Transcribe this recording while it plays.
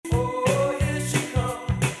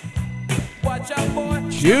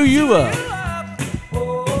Chew you up.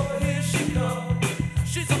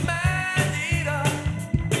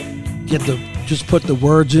 Just put the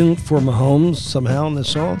words in for Mahomes somehow in the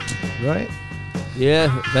song, right?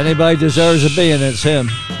 Yeah, if anybody deserves to be in it, it's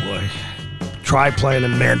him. Boy, try playing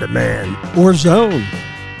him man-to-man or zone.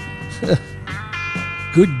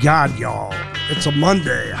 Good God, y'all. It's a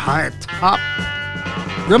Monday. High at top.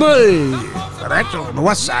 Grimley. Financial on the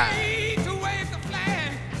west side.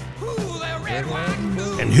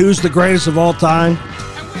 And who's the greatest of all time?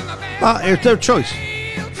 It's their choice.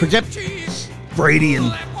 Forget Brady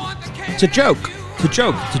and... It's a joke. It's a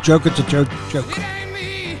joke. It's a joke. It's a joke.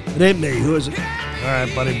 It ain't me. Who is it? All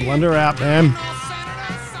right, buddy. Blend her out, man.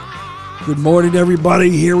 Good morning,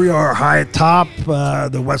 everybody. Here we are, high at top,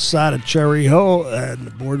 the west side of Cherry Hill, and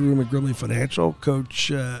the boardroom at Grimley Financial.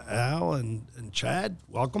 Coach Al and Chad,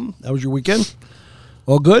 welcome. How was your weekend?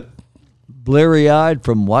 All good? Bleary-eyed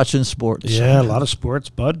from watching sports. Yeah, a lot of sports,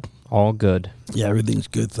 bud. All good. Yeah, everything's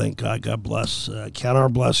good. Thank God. God bless. Count our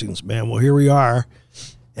blessings, man. Well, here we are.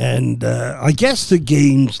 And I guess the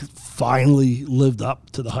games finally lived up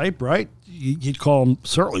to the hype, right? You'd call them,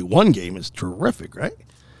 certainly one game is terrific, right?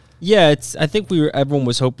 Yeah, I think everyone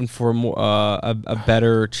was hoping for a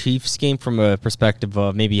better Chiefs game from a perspective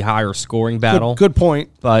of maybe higher scoring battle. Good point.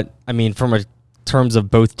 But I mean, from terms of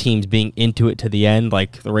both teams being into it to the end,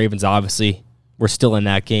 like the Ravens obviously were still in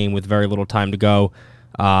that game with very little time to go.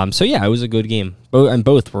 So yeah, it was a good game.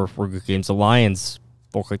 Both were good games. The Lions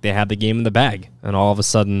looked like they had the game in the bag, and all of a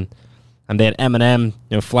sudden, they had Eminem,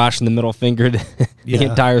 flashing the middle finger to the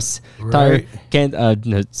entire San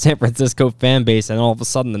Francisco fan base, and all of a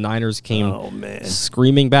sudden the Niners came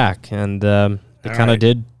screaming back, and they kind of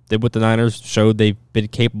did what the Niners showed they've been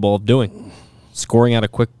capable of doing, scoring at a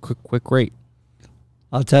quick rate.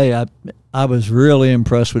 I'll tell you, I was really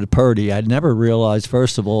impressed with Purdy. I'd never realized,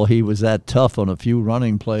 first of all, he was that tough on a few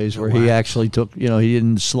running plays where he actually took, he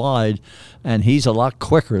didn't slide, and he's a lot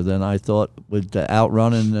quicker than I thought with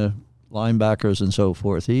outrunning the linebackers and so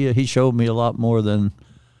forth. He showed me a lot more than,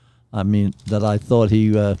 that I thought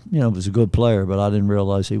he, was a good player, but I didn't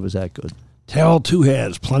realize he was that good. Tell two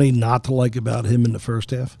has plenty not to like about him in the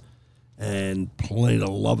first half, and plenty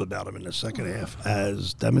to love about him in the second half,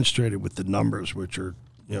 as demonstrated with the numbers, which are,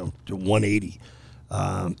 to 180.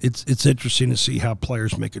 It's interesting to see how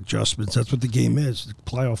players make adjustments. That's what the game is,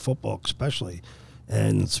 playoff football especially.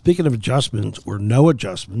 And speaking of adjustments or no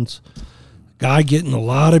adjustments, guy getting a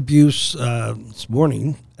lot of abuse this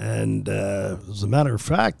morning, and as a matter of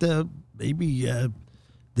fact, maybe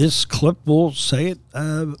this clip will say it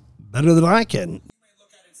better than I can.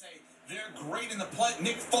 Great in the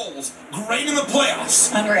Nick Foles, great in the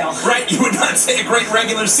playoffs. Unreal. Right? You would not say a great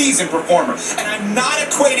regular season performer. And I'm not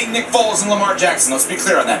equating Nick Foles and Lamar Jackson. Let's be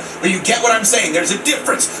clear on that. But you get what I'm saying. There's a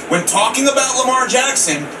difference. When talking about Lamar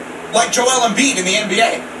Jackson, like Joel Embiid in the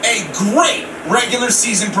NBA, a great regular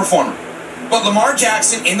season performer. But Lamar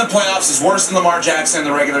Jackson in the playoffs is worse than Lamar Jackson in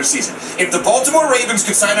the regular season. If the Baltimore Ravens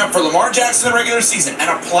could sign up for Lamar Jackson in the regular season and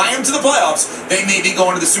apply him to the playoffs, they may be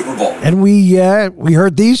going to the Super Bowl. And we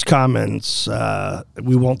heard these comments.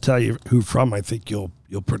 We won't tell you who from. I think you'll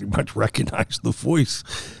pretty much recognize the voice.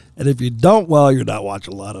 And if you don't, well, you're not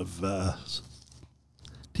watching a lot of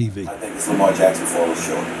TV. I think it's Lamar Jackson falls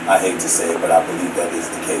short. I hate to say it, but I believe that is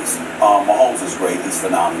the case. Mahomes is great. He's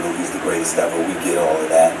phenomenal. He's the greatest ever. We get all of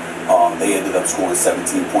that. They ended up scoring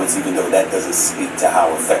 17 points, even though that doesn't speak to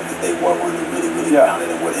how effective they were when they really counted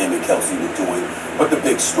and what him and Kelsey were doing. But the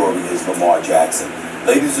big story is Lamar Jackson.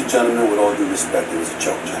 Ladies and gentlemen, with all due respect, it was a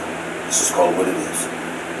choke job. Let's just call it what it is.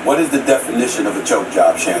 What is the definition of a choke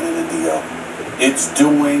job, Shannon and Dio? It's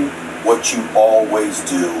doing what you always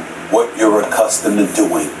do, what you're accustomed to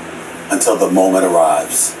doing, until the moment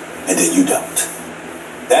arrives, and then you don't.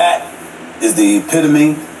 That is the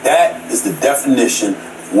epitome, that is the definition of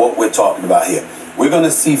what we're talking about here. We're going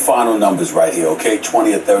to see final numbers right here, okay?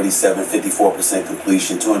 20 of 37, 54%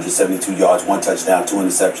 completion, 272 yards, 1 touchdown, 2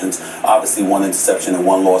 interceptions. Obviously, 1 interception and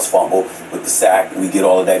 1 lost fumble with the sack. We get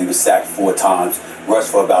all of that. He was sacked 4 times, rushed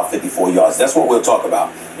for about 54 yards. That's what we'll talk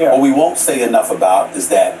about. Yeah. What we won't say enough about is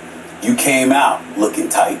that you came out looking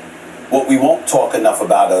tight. What we won't talk enough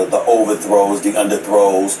about are the overthrows, the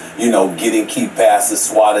underthrows, getting key passes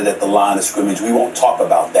swatted at the line of scrimmage. We won't talk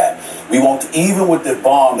about that. We won't, even with the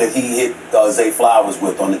bomb that he hit Zay Flowers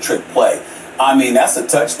with on the trick play. I mean, that's a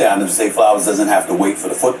touchdown if Zay Flowers doesn't have to wait for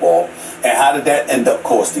the football. And how did that end up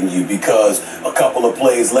costing you? Because a couple of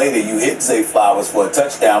plays later, you hit Zay Flowers for a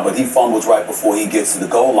touchdown, but he fumbles right before he gets to the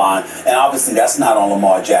goal line. And obviously, that's not on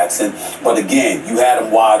Lamar Jackson. But again, you had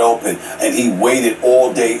him wide open, and he waited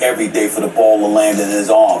all day, every day for the ball to land in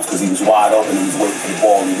his arms because he was wide open and he was waiting for the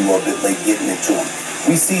ball, and you were a bit late getting it to him.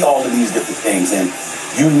 We see all of these different things, and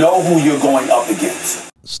you know who you're going up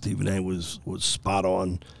against. Stephen A. was spot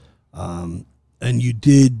on, and you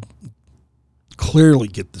did clearly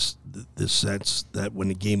get this sense that when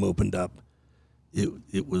the game opened up,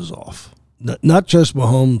 it was off. Not just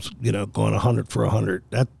Mahomes, going 100 for 100.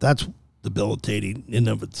 That's debilitating in and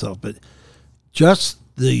of itself, but just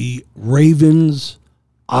the Ravens'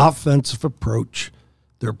 offensive approach,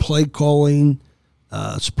 their play calling,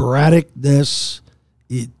 sporadicness.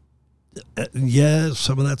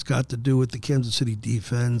 Some of that's got to do with the Kansas City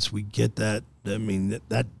defense. We get that. I mean,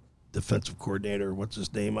 that defensive coordinator, what's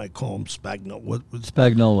his name? I call him Spagnuolo.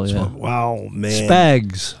 Spagnuolo, yeah. Wow, man.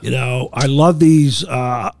 Spags. I love these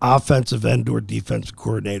offensive and/or defensive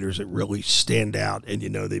coordinators that really stand out, and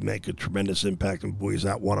they make a tremendous impact. And boy, is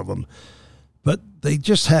that one of them. But they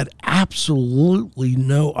just had absolutely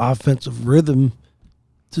no offensive rhythm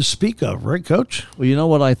to speak of, right, Coach? Well, you know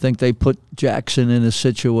what? I think they put Jackson in a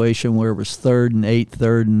situation where it was 3rd and 8,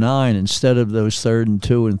 3rd and 9, instead of those 3rd and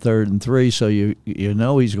 2 and 3rd and 3. So you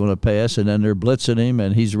know he's going to pass, and then they're blitzing him,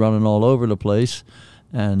 and he's running all over the place.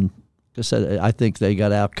 And like I said, I think they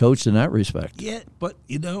got out-coached in that respect. Yeah, but,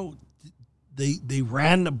 they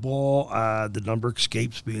ran the ball. The number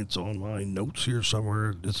escapes me. It's on my notes here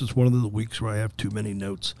somewhere. This is one of the weeks where I have too many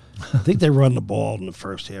notes. I think they run the ball in the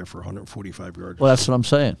first half for 145 yards. Well, that's what I'm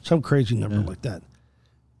saying. Some crazy number like that.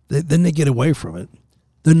 Then they get away from it.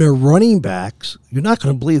 Then their running backs, you're not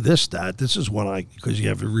going to believe this stat. This is one because you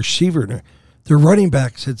have a receiver in there. Their running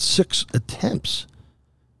backs had 6 attempts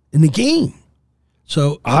in the game.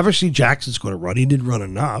 So obviously Jackson's going to run. He didn't run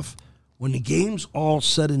enough. When the game's all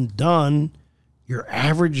said and done, you're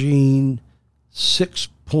averaging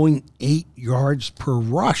 6.8 yards per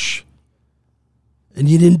rush, and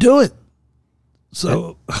you didn't do it.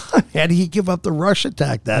 So how do you give up the rush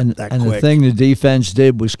attack that quick? And the thing the defense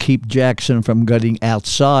did was keep Jackson from getting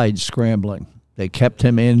outside scrambling. They kept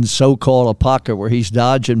him in so-called a pocket where he's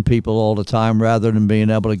dodging people all the time rather than being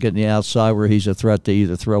able to get in the outside where he's a threat to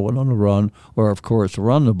either throw it on the run or, of course,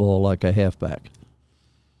 run the ball like a halfback.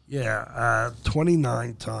 Yeah,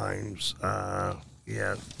 29 times.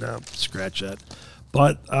 Scratch that.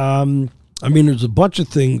 But, there's a bunch of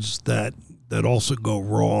things that also go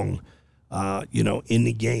wrong, in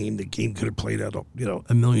the game. The game could have played out,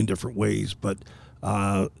 a million different ways. But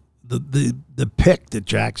the pick that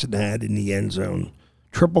Jackson had in the end zone,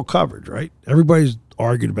 triple coverage, right? Everybody's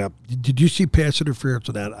arguing about, did you see pass interference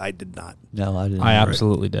on that? I did not. No, I didn't. I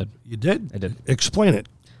absolutely did. You did? I did. Explain it.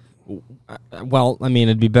 Well,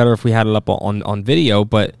 it'd be better if we had it up on video,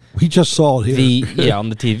 but we just saw it here. On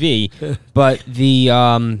the TV. But the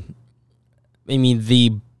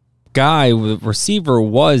guy, the receiver,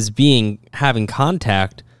 was having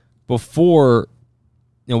contact before,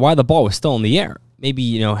 while the ball was still in the air,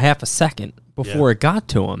 maybe half a second before it got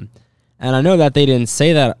to him. And I know that they didn't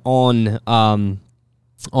say that on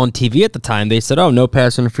TV at the time. They said, "Oh, no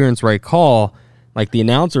pass interference, right call." Like the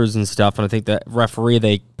announcers and stuff, and I think the referee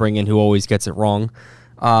they bring in who always gets it wrong.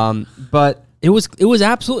 But it was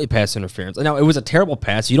absolutely pass interference. Now, it was a terrible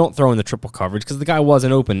pass. You don't throw in the triple coverage because the guy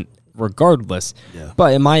wasn't open regardless. Yeah.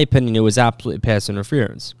 But in my opinion, it was absolutely pass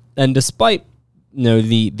interference. And despite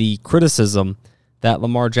the criticism that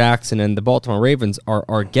Lamar Jackson and the Baltimore Ravens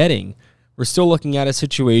are getting, we're still looking at a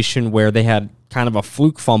situation where they had kind of a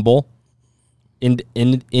fluke fumble into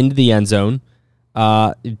the end zone.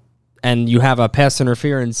 And you have a pass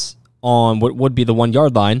interference on what would be the 1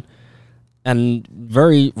 yard line. And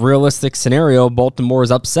very realistic scenario, Baltimore is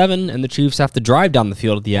up 7, and the Chiefs have to drive down the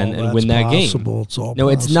field at the end and win that game. It's all no,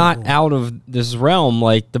 it's not out of this realm.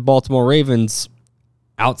 Like the Baltimore Ravens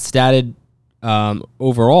outstatted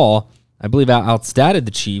overall. I believe outstatted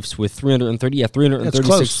the Chiefs with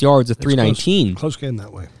 336 yards of 319. Close game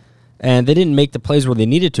that way. And they didn't make the plays where they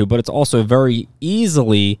needed to, but it's also very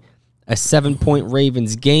easily a 7-point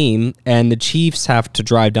Ravens game, and the Chiefs have to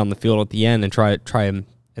drive down the field at the end and try and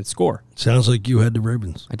score. Sounds like you had the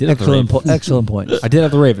Ravens. I did have the Ravens. Excellent points. I did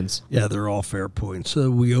have the Ravens. Yeah, they're all fair points. So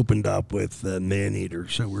we opened up with Man-Eater.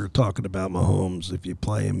 So we were talking about Mahomes. If you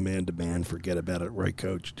play him man-to-man, forget about it, right,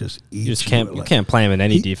 Coach? You can't play him in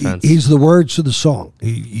any defense. He's the words to the song.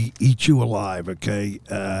 He eats you alive, okay?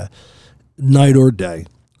 Night or day.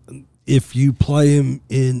 If you play him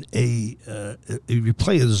if you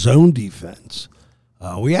play a zone defense,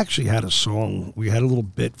 we actually had a song. We had a little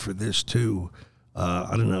bit for this too.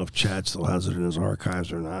 I don't know if Chad still has it in his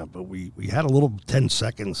archives or not, but we had a little 10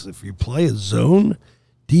 seconds. If you play a zone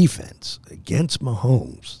defense against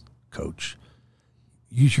Mahomes, Coach,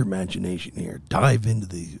 use your imagination here. Dive into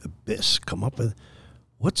the abyss. Come up with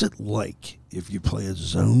what's it like if you play a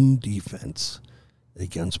zone defense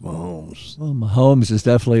against Mahomes. Well, Mahomes is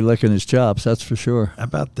definitely licking his chops, that's for sure. How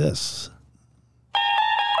about this?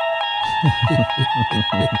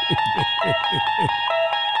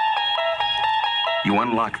 You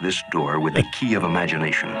unlock this door with the key of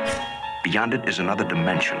imagination. Beyond it is another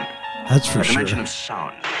dimension. That's for A dimension sure. of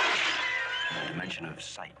sound. A dimension of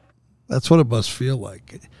sight. That's what it must feel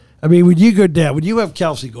like. I mean, when you go down, when you have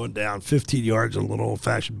Kelsey going down 15 yards on a little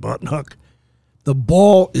old-fashioned button hook, the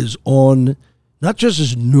ball is on not just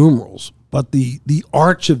his numerals, but the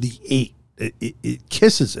arch of the 8. It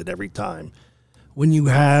kisses it every time. When you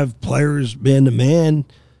have players man-to-man,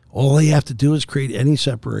 all they have to do is create any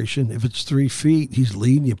separation. If it's 3 feet, he's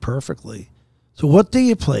leading you perfectly. So what do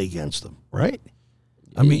you play against them, right?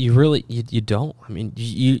 I mean, you really you don't. I mean,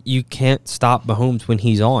 you can't stop Mahomes when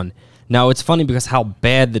he's on. Now it's funny because how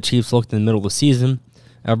bad the Chiefs looked in the middle of the season.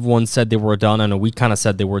 Everyone said they were done. I know we kind of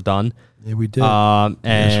said they were done. Yeah, we did. And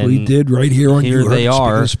yes, we did right here on here You they Heard, speaking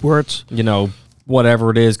are. of sports. You know,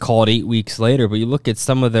 whatever it is, call it 8 weeks later. But you look at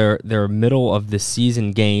some of their middle of the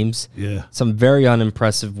season games. Yeah. Some very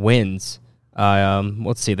unimpressive wins.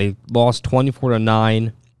 Let's see, they lost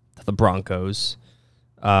 24-9 to the Broncos.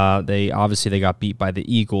 They got beat by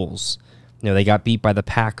the Eagles. You know, they got beat by the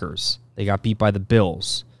Packers. They got beat by the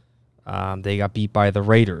Bills. They got beat by the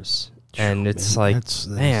Raiders. And it's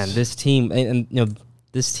this team, and you know,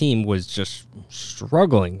 this team was just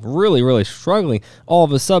struggling, really, really struggling. All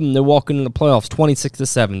of a sudden, they're walking into the playoffs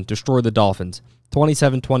 26-7, destroy the Dolphins.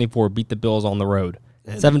 27-24, beat the Bills on the road.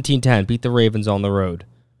 17-10, beat the Ravens on the road.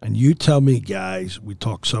 And you tell me, guys, we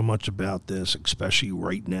talk so much about this, especially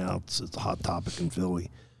right now. It's a hot topic in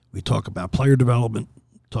Philly. We talk about player development,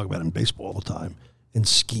 talk about it in baseball all the time, and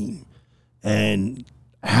scheme. And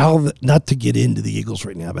how, not to get into the Eagles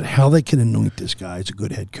right now, but how they can anoint this guy as a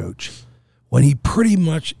good head coach. When he pretty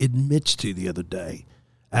much admits to the other day,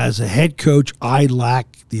 as a head coach, I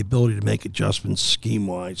lack the ability to make adjustments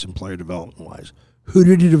scheme-wise and player development-wise. Who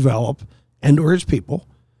did he develop and or his people?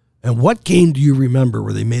 And what game do you remember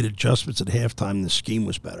where they made adjustments at halftime and the scheme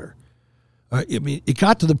was better? I mean, it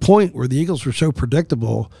got to the point where the Eagles were so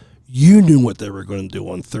predictable, you knew what they were going to do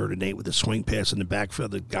on 3rd and 8 with a swing pass in the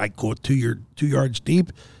backfield. The guy caught 2 yards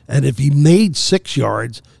deep, and if he made 6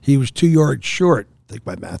 yards, he was 2 yards short. I think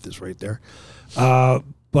my math is right there.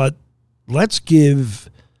 But let's give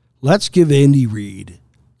Andy Reid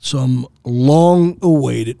some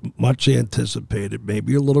long-awaited, much anticipated,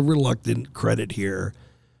 maybe a little reluctant credit here,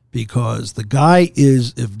 because the guy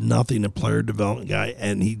is, if nothing, a player development guy,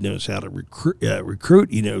 and he knows how to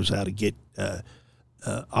recruit. He knows how to get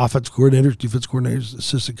offense coordinators, defense coordinators,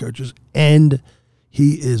 assistant coaches, and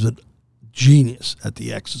he is a genius at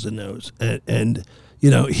the X's and O's. And you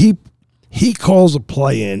know, he calls a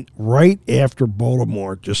play in right after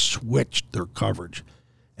Baltimore just switched their coverage,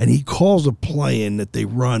 and he calls a play in that they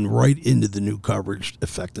run right into the new coverage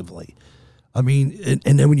effectively. I mean,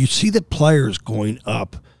 and then when you see the players going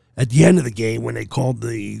up at the end of the game when they called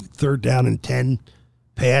the 3rd down and 10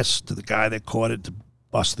 pass to the guy that caught it to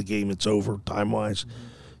bust the game, it's over time-wise.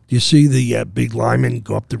 Do you see the big lineman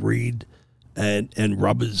go up to Reed and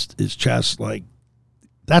rub his chest like,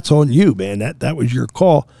 that's on you, man. That was your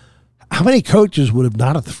call. How many coaches would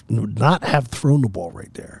not have thrown the ball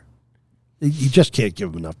right there? You just can't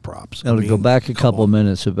give them enough props. Now, to go back a couple of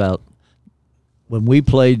minutes about when we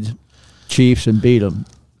played Chiefs and beat them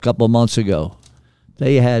a couple of months ago,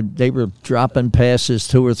 they were dropping passes,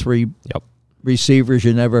 2 or 3 receivers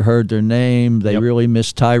you never heard their name. They really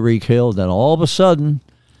missed Tyreek Hill. Then all of a sudden,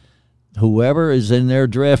 whoever is in their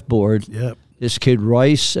draft board, this kid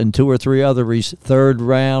Rice and 2 or 3 other 3rd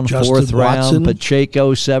round, Justin 4th Watson. round,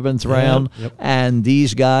 Pacheco 7th round, and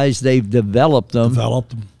these guys, they've developed them.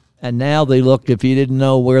 And now they look, if you didn't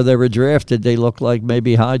know where they were drafted, they look like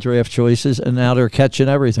maybe high draft choices, and now they're catching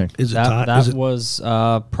everything. That was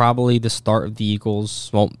probably the start of the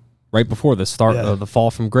Eagles, well, right before the start of the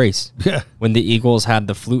fall from grace. Yeah. When the Eagles had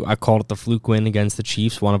the fluke, I called it the fluke win against the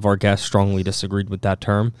Chiefs. One of our guests strongly disagreed with that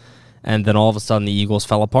term. And then all of a sudden the Eagles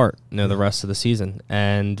fell apart, the rest of the season.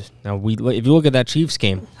 And now if you look at that Chiefs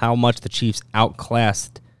game, how much the Chiefs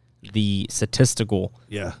outclassed the statistical,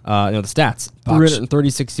 the stats.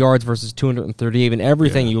 336 yards versus 238, and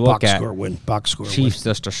everything you look at. Box score Chiefs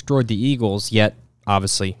just destroyed the Eagles, yet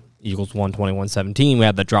obviously Eagles won 21-17. We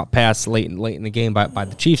had the drop pass late in the game by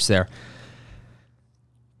the Chiefs there.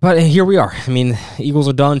 But here we are. I mean, Eagles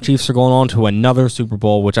are done. Chiefs are going on to another Super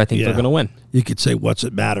Bowl, which I think they're going to win. You could say, what's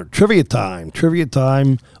it matter? Trivia time,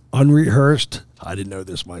 unrehearsed. I didn't know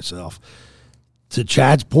this myself. To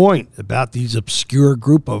Chad's point about these obscure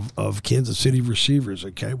group of Kansas City receivers,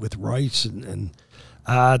 okay, with Rice and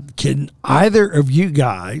Can either of you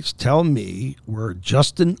guys tell me where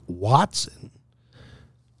Justin Watson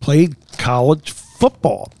played college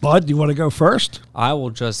football? Bud, do you want to go first? I will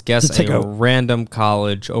just guess Let's take a a- random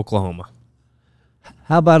college, Oklahoma.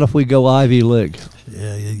 How about if we go Ivy League?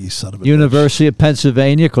 Yeah, you son of a University of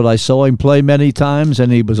Pennsylvania, because I saw him play many times,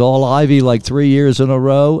 and he was all Ivy like 3 years in a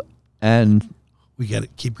row. And We got to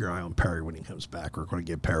keep your eye on Perry when he comes back. We're going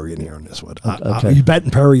to get Perry in here on this one. Okay. You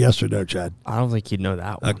betting Perry, yes or no, Chad? I don't think you'd know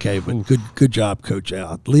that one. Okay, but good job, Coach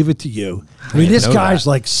Al. Leave it to you. I mean, didn't this know guy's that.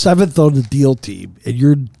 like 7th on the deal team, and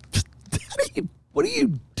you're. What do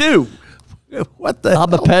you do? What the?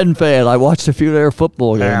 I'm a hell? Penn fan. I watched a few of their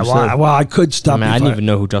football Yeah, games. well, I could stop. I mean, you I if didn't even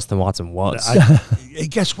know who Justin Watson was. Hey,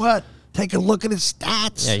 guess what? Take a look at his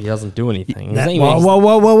stats. Yeah, he doesn't do anything. He's That- not even-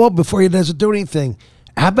 whoa! Before he doesn't do anything,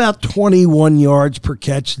 how about 21 yards per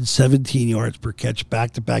catch and 17 yards per catch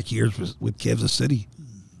back-to-back years with Kansas City?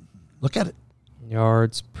 Look at it.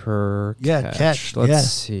 yards per Yeah, catch, Let's yeah.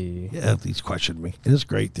 see. Yeah, he's questioned me. It is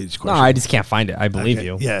great that he's No, questioned I me. just can't find it. I believe Okay,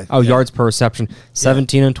 you. yeah, Oh, yeah. yards per reception,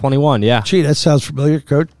 17 and 21. Yeah. Gee, that sounds familiar,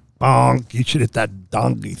 Coach. Bonk. You should hit that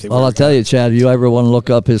donkey thing. Well, I'll tell you, Chad, if you ever want to look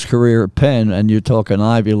up his career at Penn, and you're talking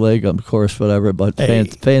Ivy League, of course, whatever, but Hey.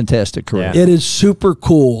 fantastic career. Yeah. It is super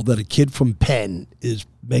cool that a kid from Penn is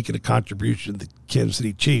making a contribution to the Kansas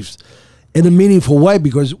City Chiefs in a meaningful way,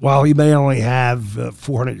 because while he may only have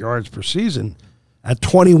 400 yards per season, at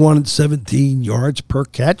 21 and 17 yards per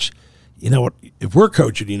catch, you know what? If we're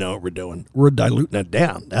coaching, you know what we're doing. We're diluting that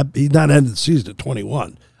down. He's not ending the season at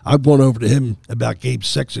 21. I've gone over to him about game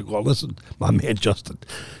 6 and go, listen, my man Justin,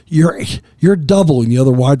 you're doubling the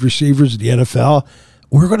other wide receivers in the NFL.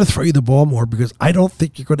 We're going to throw you the ball more because I don't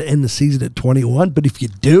think you're going to end the season at 21. But if you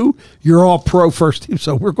do, you're all pro first team.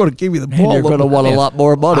 So we're going to give you the ball. And you're going to want a lot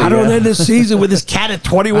more money. I don't yeah. end the season with this cat at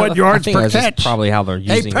 21 yards I think per that's just catch. probably how they're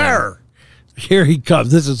Hey, using him. Pear, here he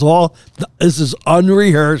comes. This is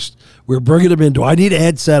unrehearsed. We're bringing him in. Do I need a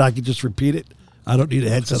headset? I can just repeat it. I don't need a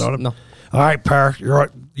headset on him. No. All right, Pear,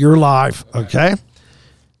 you're live. Okay.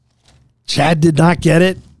 Chad did not get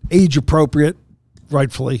it. Age appropriate,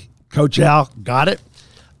 rightfully. Coach Al got it.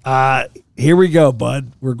 Here we go,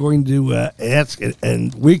 bud. We're going to ask,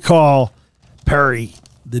 and we call Perry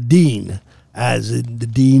the dean, as in the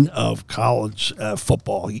dean of college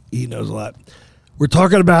football. He knows a lot. We're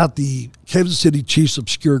talking about the Kansas City Chiefs'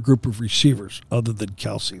 obscure group of receivers, other than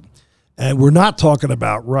Kelsey. And we're not talking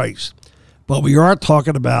about Rice, but we are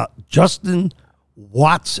talking about Justin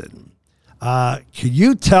Watson. Can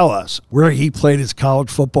you tell us where he played his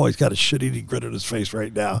college football? He's got a shit-eating grin on his face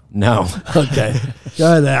right now. No. Okay. Go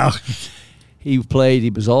ahead now. He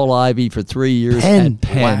was all Ivy for 3 years Penn. at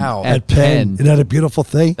Penn. Wow. At Penn. Isn't that a beautiful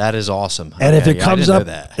thing? That is awesome. And if Okay, it I comes didn't up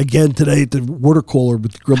know that. again today at the water cooler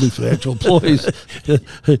with the Grimley Financial employees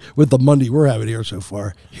with the Monday we're having here so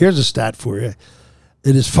far, here's a stat for you.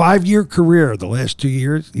 In his 5-year career, the last 2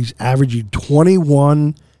 years, he's averaging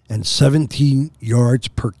 21 and 17 yards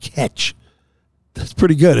per catch. That's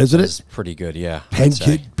pretty good, isn't That's it? pretty good, yeah. Penn I'd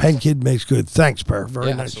say. Kid makes good. Thanks, Per. Very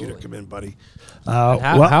Yeah, nice of you absolutely. to come in, buddy.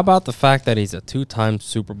 How about the fact that he's a 2-time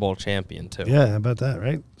Super Bowl champion, too? Yeah, how about that,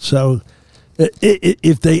 right? So,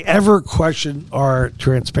 if they ever question our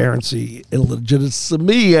transparency and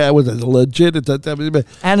legitimacy, was it legit? And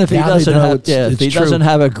if he Now they doesn't know have, it's if he true. doesn't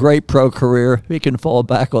have a great pro career, he can fall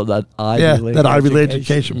back on that Ivy League. that Ivy League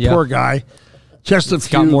education. Yeah. Poor guy. Just a He's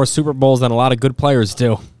few. got more Super Bowls than a lot of good players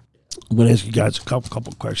do. I'm going to ask you guys a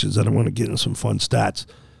couple questions, and I want to get into some fun stats.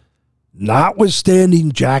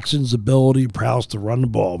 Notwithstanding Jackson's ability and prowess to run the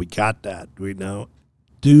ball, we got that. We know.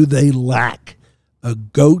 Do they lack a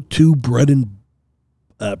go-to bread and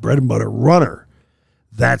butter runner?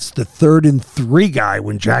 That's the 3rd and 3 guy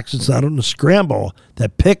when Jackson's not on the scramble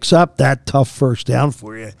that picks up that tough first down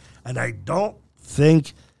for you. And I don't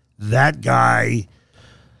think that guy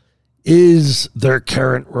is their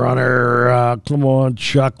current runner. Come on,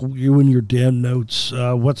 Chuck, you and your damn notes.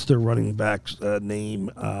 What's their running back's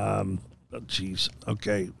name? Jeez.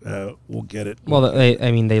 Okay, we'll get it. Well,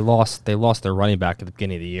 they lost their running back at the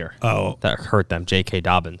beginning of the year. Oh. That hurt them, J.K.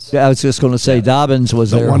 Dobbins. Yeah, I was just going to say Dobbins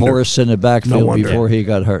was No their wonder. horse in the No backfield wonder. before he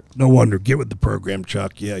got hurt. No wonder. Get with the program,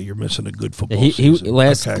 Chuck. Yeah, you're missing a good football He season.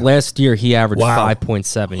 last year he averaged Wow.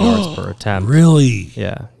 5.7 yards per attempt. Really?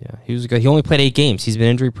 Yeah. He was good. He only played 8 games. He's been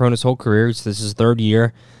injury prone his whole career. This is his 3rd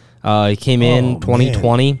year. He came in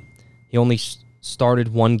 2020. He only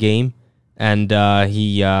started 1 game, and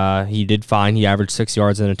he did fine. He averaged 6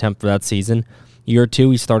 yards an attempt for that season. Year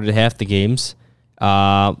 2, he started half the games. He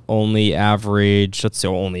averaged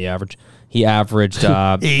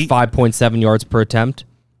 5.7 yards per attempt,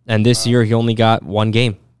 and this year he only got 1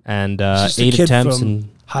 game and Is this the 8 kid attempts from and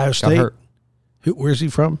Ohio got State? hurt. Where's he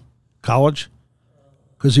from? College?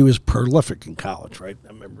 Because he was prolific in college, right? I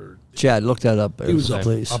remember Chad, look that up there, he was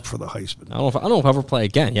please. up for the Heisman. I don't know if I'll ever play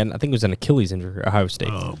again. Yeah, I think it was an Achilles injury at Ohio State.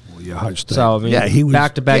 Oh, well, yeah, Ohio State. So I mean, yeah, he was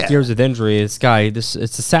back-to-back yeah. years with injury. This guy, it's a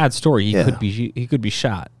sad story. He Yeah. could be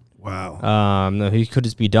shot. Wow. No, he could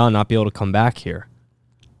just be done, not be able to come back here.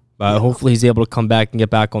 But hopefully he's able to come back and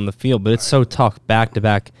get back on the field. But it's so tough,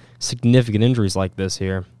 back-to-back significant injuries like this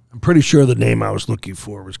here. I'm pretty sure the name I was looking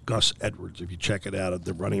for was Gus Edwards. If you check it out,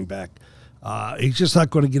 the running back, he's just not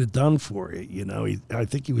going to get it done for you. You know, I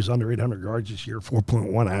think he was under 800 yards this year,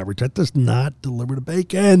 4.1 average. That does not deliver the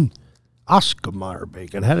bacon. Oscar Mayer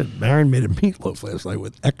bacon. Marin made a meatloaf last night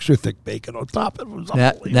with extra thick bacon on top. It was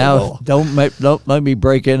unbelievable. Now don't let me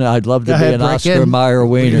break in. I'd love to Go be ahead, an break Oscar in. Mayer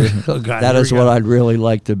wiener. Oh, God, That here is we what go. I'd really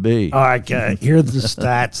like to be. All right, here are the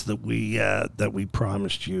stats that we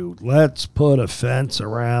promised you. Let's put a fence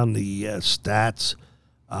around the stats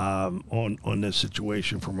on this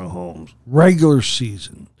situation for Mahomes. Regular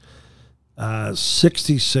season,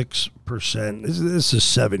 66%. This is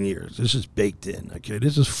 7 years. This is baked in. Okay,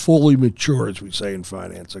 this is fully mature, as we say in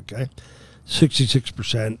finance. Okay,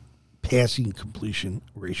 66% passing completion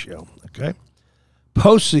ratio. Okay,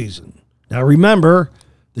 postseason. Now remember,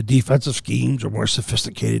 the defensive schemes are more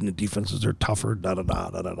sophisticated and the defenses are tougher, So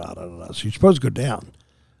you're supposed to go down,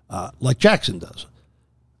 like Jackson does.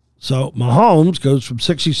 So Mahomes goes from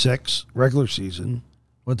 66 regular season.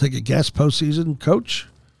 Want to take a guess postseason, Coach?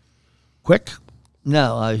 Quick?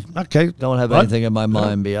 No, I Okay. don't have What? anything in my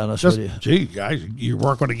mind, be honest Just, with you. gee, guys, you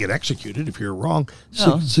weren't going to get executed if you're wrong.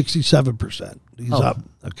 No. 67%. He's Oh. up,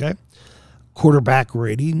 okay? Quarterback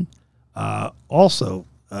rating also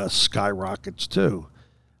skyrockets, too.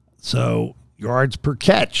 So yards per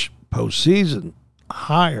catch, postseason,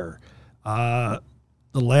 higher. The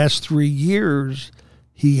last 3 years,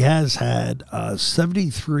 he has had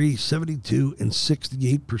 73, 72, and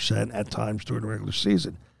 68% at times during the regular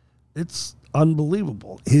season. It's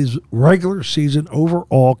unbelievable. His regular season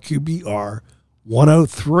overall QBR,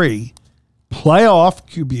 103, playoff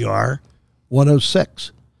QBR,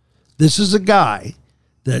 106. This is a guy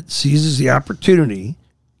that seizes the opportunity,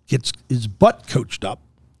 gets his butt coached up,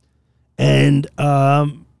 and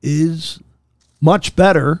is much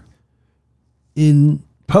better in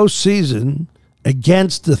postseason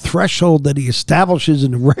against the threshold that he establishes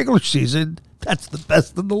in the regular season. That's the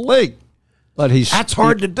best in the league. But That's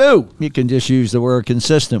hard to do. You can just use the word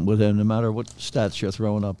consistent with him, no matter what stats you're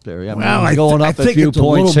throwing up there. I Well, mean, I going thi- I up a think few it's a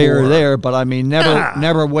points little here or more- there, but I mean,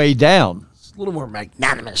 never way down. It's a little more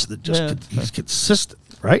magnanimous than just Yeah. he's consistent,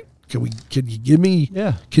 right? Can you give me?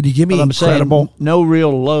 Yeah. Can you give me But I'm incredible? saying no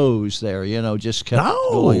real lows there. Just kept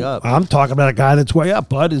going No, up. I'm talking about a guy that's way up.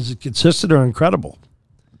 Bud, is it consistent or incredible?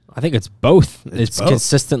 I think it's both. It's both.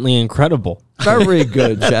 consistently incredible. Very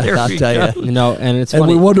good, Jack. There I'll we tell go. you. And it's And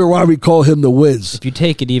funny. we wonder why we call him the Wiz. If you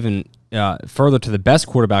take it even further to the best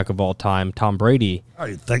quarterback of all time, Tom Brady. All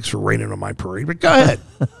right, thanks for raining on my parade, but go ahead.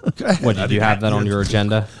 Go ahead. What, did you have that on your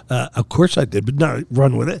agenda? Of course I did, but no,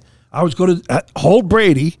 run with it. I was going to hold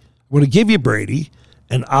Brady. I'm going to give you Brady,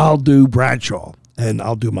 and I'll do Bradshaw, and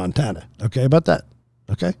I'll do Montana. Okay, about that?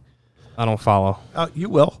 Okay? I don't follow. You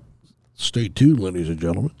will. Stay tuned, ladies and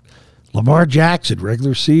gentlemen. Lamar Jackson,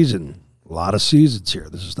 regular season. A lot of seasons here.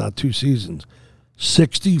 This is not 2 seasons.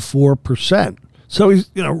 64%. So he's,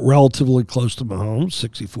 relatively close to Mahomes,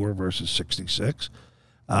 64 versus 66,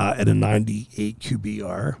 and a 98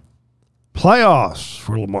 QBR. Playoffs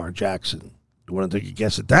for Lamar Jackson. You want to take a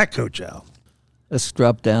guess at that, Coach Al? Let's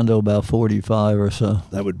drop down to about 45 or so.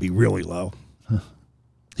 That would be really low.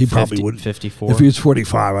 He probably 50, would. 54. If he was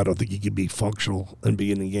 45, I don't think he could be functional and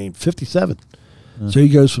be in the game. 57. So he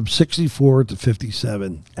goes from 64 to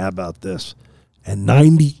 57. How about this? And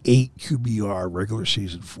 98 QBR regular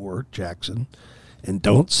season for Jackson. And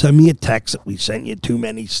don't send me a text that we sent you too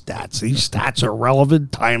many stats. These stats are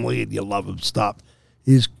relevant, timely, and you love them. Stop.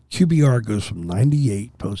 His QBR goes from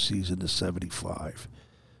 98 postseason to 75.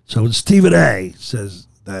 So when Stephen A. says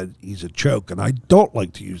that he's a choke, and I don't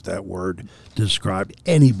like to use that word to describe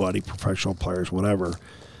anybody, professional players, whatever.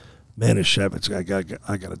 Manischewitz, I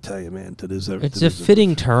got to tell you, man, It's a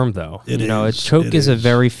fitting term, though. It It's is. choke It is a is.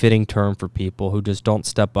 very fitting term for people who just don't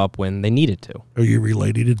step up when they needed to. Are you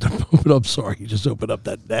relating it to? I'm sorry, you just opened up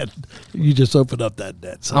that net.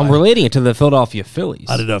 So I'm relating it to the Philadelphia Phillies.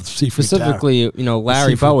 I don't know if Seafried Specifically,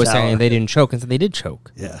 Larry Seafood Bowe was Tower. saying they didn't choke, and so they did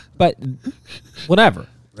choke. Yeah, But whatever.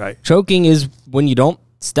 right. Choking is when you don't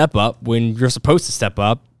step up when you're supposed to step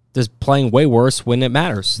up. Just playing way worse when it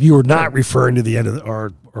matters. You were not referring to the end of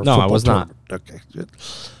our No, I football was not. tournament. Okay, good.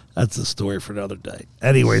 That's a story for another day.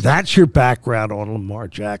 Anyway, that's your background on Lamar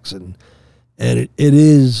Jackson. And it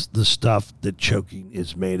is the stuff that choking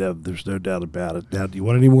is made of. There's no doubt about it. Now, do you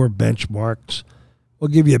want any more benchmarks? We'll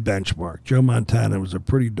give you a benchmark. Joe Montana was a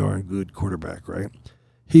pretty darn good quarterback, right?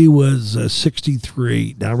 He was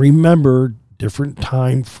 63. Now, remember, different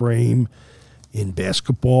time frame in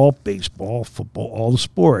basketball, baseball, football, all the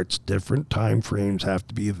sports. Different time frames have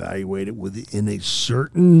to be evaluated within a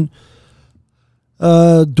certain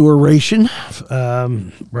duration,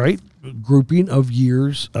 right? Grouping of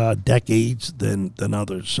years, decades than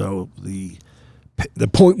others. So the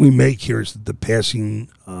point we make here is that the passing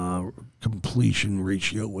completion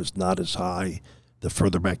ratio was not as high the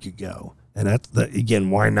further back you go. And that's, again,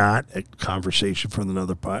 why not? A conversation for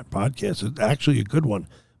another podcast. It's actually a good one.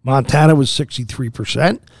 Montana was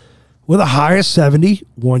 63% with a high of 70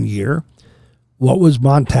 1 year. What was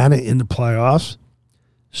Montana in the playoffs?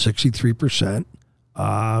 63%.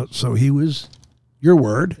 So he was, your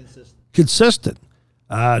word, consistent.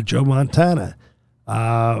 Joe Montana.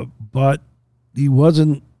 But he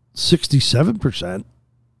wasn't 67%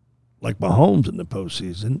 like Mahomes in the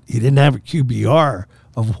postseason. He didn't have a QBR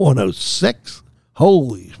of 106.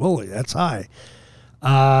 Holy moly, that's high.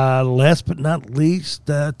 Last but not least,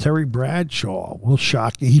 Terry Bradshaw. Will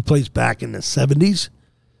shock you. He plays back in the 70s.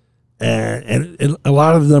 And a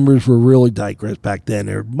lot of the numbers were really digressed back then.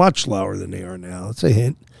 They're much lower than they are now. That's a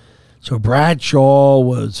hint. So Bradshaw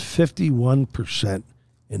was 51%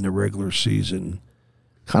 in the regular season.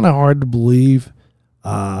 Kind of hard to believe.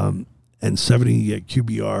 And 70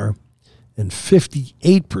 QBR. And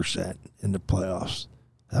 58% in the playoffs.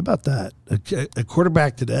 How about that? A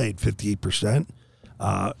quarterback today at 58%,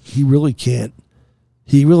 he really can't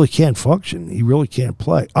function. He really can't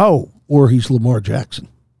play. Oh, or he's Lamar Jackson.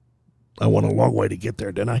 I went a long way to get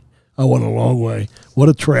there, didn't I? I went a long way. What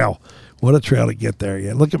a trail. What a trail to get there.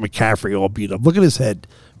 Yeah, look at McCaffrey all beat up. Look at his head.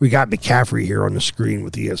 We got McCaffrey here on the screen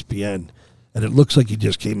with ESPN, and it looks like he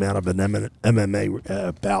just came out of an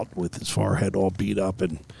MMA bout with his forehead all beat up,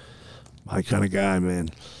 and my kind of guy, man.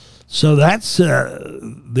 So that's,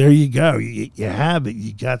 there you go. You have it.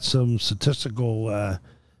 You got some statistical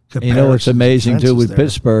comparisons. You know, it's amazing, too, with there.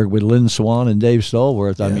 Pittsburgh, with Lynn Swann and Dave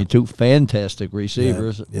Stallworth. I mean, two fantastic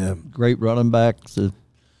receivers. Yeah. Great running backs.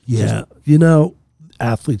 Yeah. You know,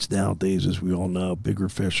 athletes nowadays, as we all know, bigger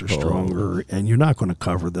fish are stronger, and you're not going to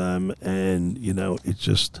cover them. And, you know, it's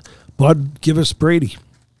just, Bud, give us Brady.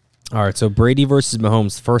 All right, so Brady versus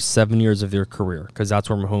Mahomes, first 7 years of their career, because that's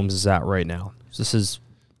where Mahomes is at right now. So this is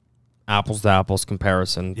apples to apples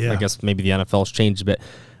comparison. Yeah. I guess maybe the NFL's changed a bit.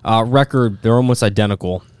 Record, they're almost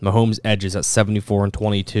identical. Mahomes edges at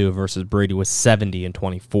 74-22 versus Brady with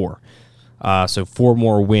 70-24. So 4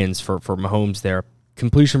 more wins for Mahomes there.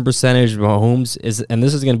 Completion percentage, Mahomes is, and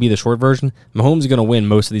this is going to be the short version, Mahomes is going to win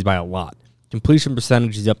most of these by a lot. Completion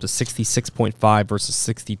percentage is up to 66.5 versus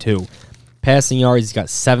 62. Passing yards, he's got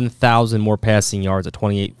 7,000 more passing yards at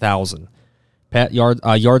 28,000.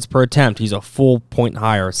 Yards per attempt, he's a full point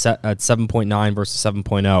higher, set at 7.9 versus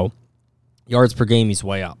 7.0. Yards per game, he's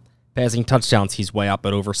way up. Passing touchdowns, he's way up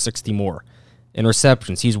at over 60 more.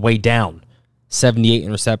 Interceptions, he's way down. 78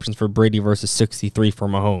 interceptions for Brady versus 63 for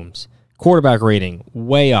Mahomes. Quarterback rating,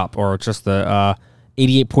 way up, or just the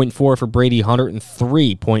 88.4 for Brady,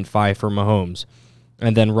 103.5 for Mahomes.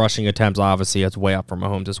 And then rushing attempts, obviously, that's way up for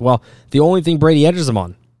Mahomes as well. The only thing Brady edges him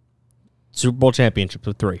on, Super Bowl championships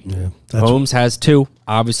with 3. Yeah, Mahomes has 2.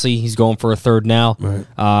 Obviously, he's going for a 3rd now. Right.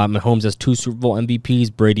 Mahomes has 2 Super Bowl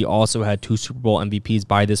MVPs. Brady also had 2 Super Bowl MVPs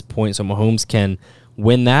by this point, so Mahomes can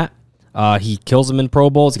win that. He kills him in Pro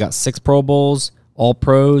Bowls. He got 6 Pro Bowls, all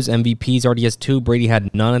pros, MVPs. Already has 2. Brady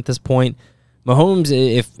had none at this point. Mahomes,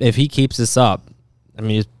 if he keeps this up, I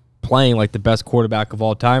mean, he's playing like the best quarterback of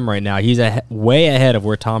all time right now. He's way ahead of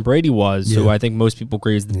where Tom Brady was, who I think most people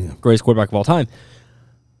agree is the greatest quarterback of all time.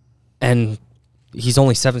 And he's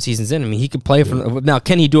only 7 seasons in. I mean, he could play for now.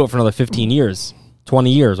 Can he do it for another 15 years,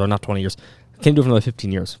 20 years, or not 20 years? Can he do it for another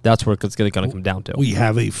 15 years? That's what it's going to come down to. We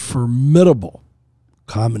have a formidable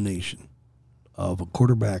combination of a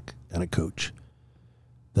quarterback and a coach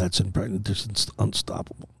that's just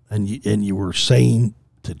unstoppable. And you were saying,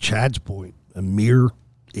 to Chad's point, a mere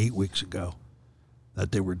 8 weeks ago,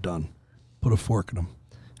 that they were done. Put a fork in them.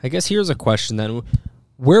 I guess here's a question then.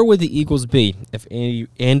 Where would the Eagles be if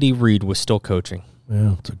Andy Reid was still coaching?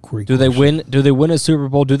 Yeah, it's a great question. Do they win a Super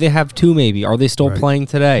Bowl? Do they have 2 maybe? Are they still playing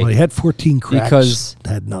today? Well, they had 14 cracks. Because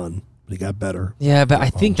had none. They got better. Yeah, but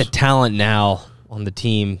I think the talent now on the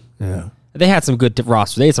team, yeah, they had some good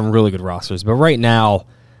rosters. They had some really good rosters. But right now,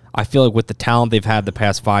 I feel like with the talent they've had the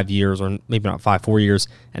past 5 years, or maybe not 4 years,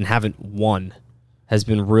 and haven't won, has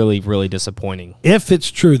been really, really disappointing. If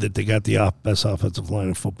it's true that they got the best offensive line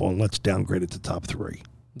in football, and let's downgrade it to top 3.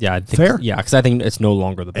 Yeah, I think, Fair? Yeah, because I think it's no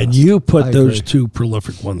longer the best. And you put I those agree. two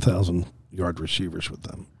prolific 1,000-yard receivers with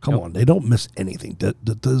them. Come on, they don't miss anything.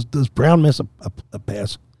 Does Brown miss a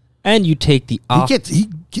pass? And you take the He gets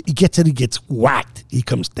it. He gets whacked. He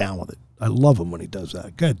comes down with it. I love him when he does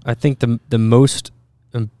that. Good. I think the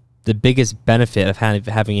biggest benefit of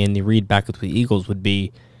having Andy Reid back with the Eagles would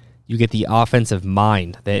be you get the offensive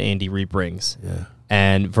mind that Andy Reid brings. Yeah.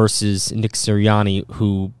 And versus Nick Sirianni,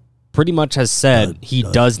 who pretty much has said he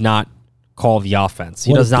does not call the offense.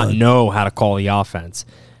 He What a does not dud. know how to call the offense.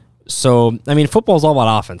 So, I mean, football is all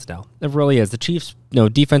about offense now. It really is. The Chiefs,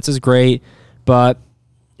 defense is great, but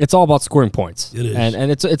it's all about scoring points. It is. And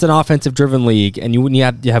it's an offensive-driven league, and you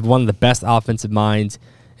have one of the best offensive minds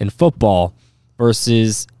in football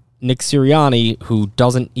versus Nick Sirianni, who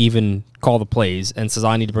doesn't even call the plays and says,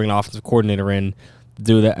 I need to bring an offensive coordinator in to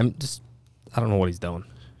do that. I don't know what he's doing.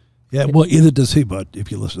 Yeah, well, either does he, but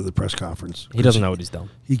if you listen to the press conference. He doesn't know what he's doing.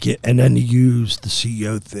 And then you use the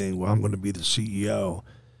CEO thing. Well, I'm going to be the CEO.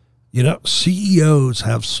 CEOs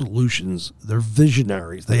have solutions. They're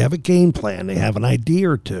visionaries. They have a game plan. They have an idea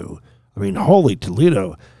or two. I mean, holy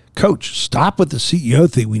Toledo. Coach, stop with the CEO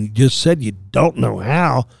thing when you just said you don't know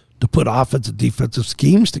how to put offensive, defensive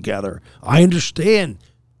schemes together. I understand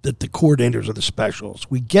that the coordinators are the specialists.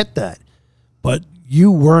 We get that. But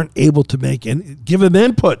you weren't able to give them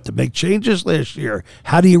input to make changes last year.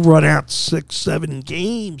 How do you run out 6-7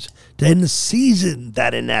 games to end the season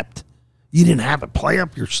that inept? You didn't have a play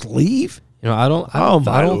up your sleeve? I don't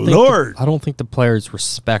Lord. I don't think the players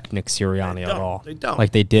respect Nick Sirianni at all. They don't.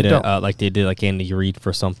 Like they did They it. don't. Like they did like Andy Reid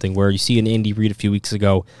for something. Where you see an Andy Reid a few weeks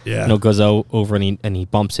ago, Yeah. goes over and he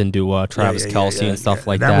bumps into Travis Kelce and stuff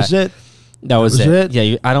like that. That was it. That was was it. it.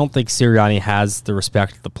 Yeah, I don't think Sirianni has the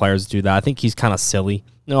respect that the players do that. I think he's kind of silly.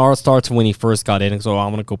 It starts when he first got in and so I'm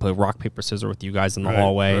going to go play rock, paper, scissors with you guys in the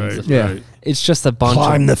hallway. And it's just a bunch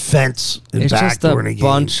Climb of the fence and it's back just a during a game.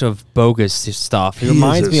 bunch of bogus stuff. It He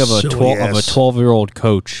reminds is me a of a silly ass. 12-year-old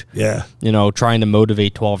coach. Yeah. Trying to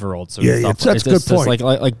motivate 12-year-olds. Yeah, stuff. that's a good it's just point.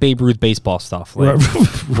 like Babe Ruth baseball stuff. Like,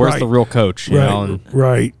 where's Right. the real coach?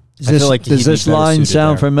 Right. I feel like he'd Does be this better line suited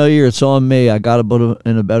sound there. familiar? It's on me. I got to put him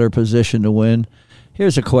in a better position to win.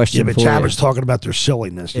 Here's a question Yeah, but for Chad you. was talking about their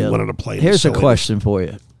silliness. He Yeah. wanted to play. in Here's a silliness. question for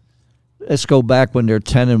you. Let's go back when they're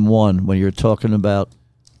 10-1. When you're talking about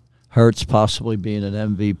Hurts possibly being an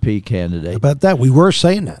MVP candidate. How about that? We were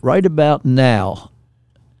saying that. Right about now,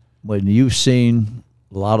 when you've seen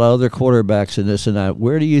a lot of other quarterbacks in this and that,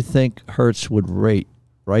 where do you think Hurts would rate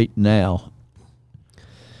right now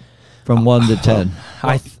from 1 to 10?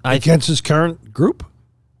 Against his current group?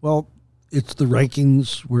 Well, it's the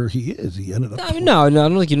rankings where he is. He ended up. No, I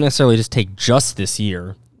don't think you necessarily just take just this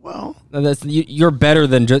year. Well, You're better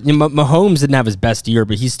than just Mahomes didn't have his best year,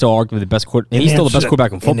 but he's still arguably the best quarterback. And he's still the best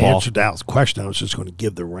quarterback in In football. answer to Al's question, I was just going to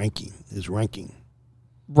give his ranking.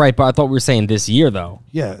 Right, but I thought we were saying this year though.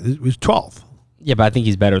 Yeah, it was 12th. Yeah, but I think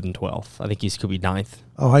he's better than 12th. I think he could be 9th.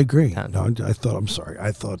 Oh, I agree. 10th. No, I'm sorry.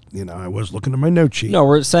 I thought, I was looking at my note sheet. No,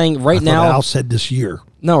 we're saying I thought now. Al said this year.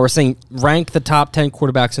 No, we're saying rank the top 10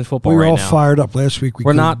 quarterbacks in football We were right all now. fired up last week.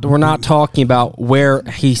 We're not talking about where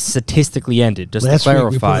he statistically ended. Just Last to week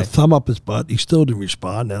we clarify. put a thumb up his butt. He still didn't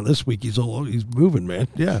respond. Now this week he's moving, man.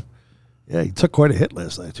 Yeah, he took quite a hit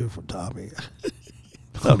last night too from Tommy.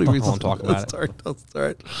 Don't talk about it. Don't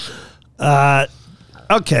start.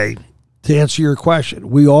 Okay, to answer your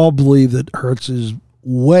question, we all believe that Hurts is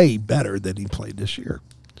way better than he played this year,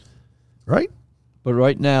 right? But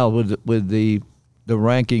right now, with the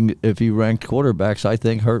ranking, if you ranked quarterbacks, I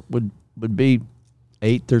think Hurt would be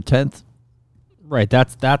 8th or 10th. Right,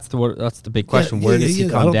 that's the big question. Yeah, Where does he I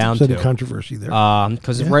come don't down think to? there's any controversy there.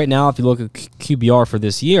 Because right now, if you look at QBR for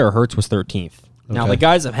this year, Hurts was 13th. Now Okay. the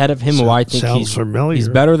guys ahead of him, who I think Sounds familiar. he's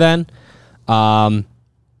better than.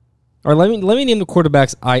 Or let me name the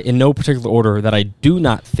quarterbacks in no particular order that I do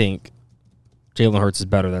not think Jalen Hurts is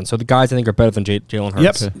better than. So the guys I think are better than Jalen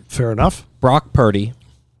Hurts. Yep, fair enough. Brock Purdy,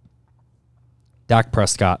 Dak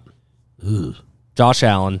Prescott, Josh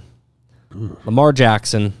Allen, Lamar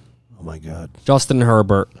Jackson, Oh my God. Justin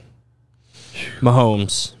Herbert,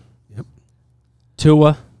 Mahomes,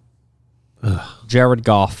 Tua, Jared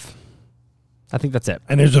Goff. I think that's it.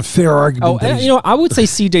 And there's a fair argument. Oh, that and, he's- I would say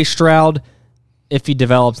C.J. Stroud, if he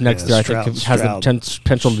develops next year, I think has Stroud. the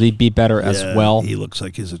potential to be better as Yeah, well. He looks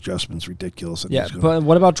like his adjustment's ridiculous. And Yeah, he's gonna- but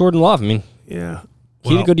what about Jordan Love? I mean, yeah.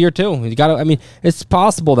 he had a good year too. You got. I mean, it's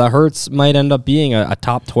possible that Hurts might end up being a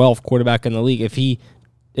top 12 quarterback in the league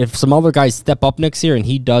if some other guys step up next year and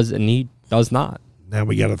he does not. Now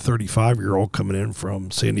we got a 35-year-old coming in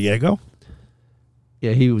from San Diego.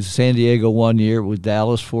 Yeah, he was San Diego 1 year, with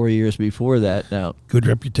Dallas 4 years before that. Now, Good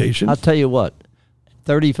reputation. I'll tell you what,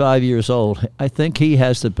 35 years old. I think he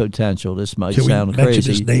has the potential. This might Can we sound mention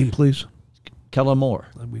crazy. his name, please? Kellen Moore.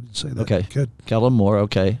 We didn't say that. Okay. Good. Kellen Moore,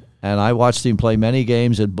 okay. And I watched him play many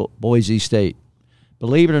games at Boise State.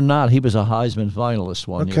 Believe it or not, he was a Heisman finalist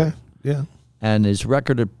one year. Okay. Yeah. And his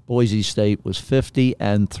record at Boise State was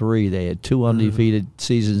 50-3. They had 2 undefeated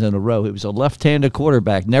seasons in a row. He was a left-handed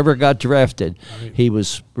quarterback, never got drafted. He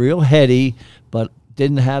was real heady, but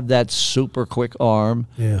didn't have that super quick arm.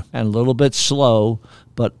 Yeah. And a little bit slow,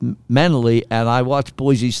 but mentally. And I watched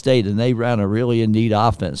Boise State, and they ran a really neat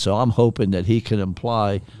offense. So I'm hoping that he can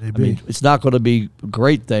apply. Maybe. I mean, it's not going to be a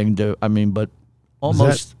great thing to. I mean, but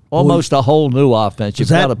almost that a whole new offense. You've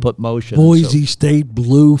that got to put motion. Boise State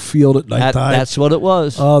Blue Field at nighttime. That's what it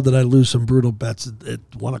was. Oh, did I lose some brutal bets at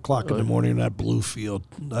 1 o'clock in the morning in that blue field?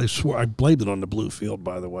 I swear I blamed it on the blue field,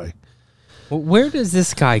 by the way. Well, where does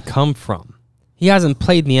this guy come from? He hasn't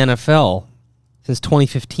played in the NFL since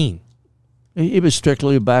 2015. He was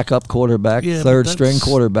strictly a backup quarterback, Yeah, but third string that's-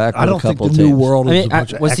 quarterback. I with don't a couple think the teams. new world I is mean, a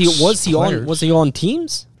bunch of was he on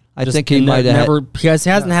teams? I Just think he might have. never because he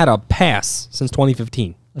hasn't had a pass since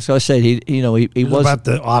 2015. That's what I said. He It was was. about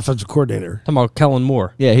the offensive coordinator. Talking about Kellen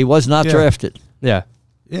Moore. Yeah, he was not Yeah. drafted. Yeah.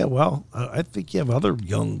 Yeah, well, I think you have other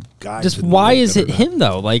young guys. Just in the why league is that it are- him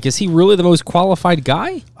though? Like, is he really the most qualified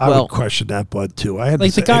guy? I Well- would question that, Bud, too. I had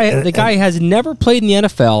Like to the say- guy, and- the guy has never played in the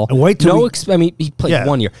NFL. And wait till no, we- I mean, he played Yeah.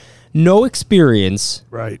 1 year. No experience.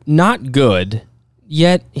 Right. Not good.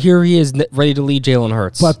 Yet here he is, ready to lead Jalen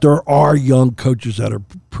Hurts. But there are young coaches that are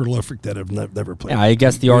prolific that have never played. yeah, I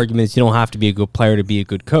guess the argument is you don't have to be a good player to be a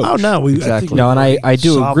good coach. Oh, no. Exactly. No, and I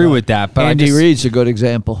do solved agree that. with that. But Andy Reid's a good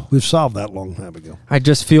example. We've solved that long time ago. I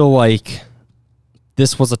just feel like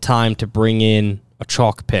this was a time to bring in a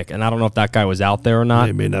chalk pick, and I don't know if that guy was out there or not.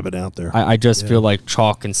 They may not have been out there. I just feel like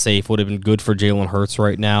chalk and safe would have been good for Jalen Hurts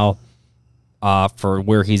right now, for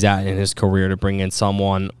where he's at in his career, to bring in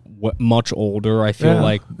someone much older. I feel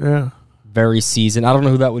like yeah, very seasoned. I don't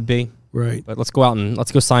know who that would be, right. but let's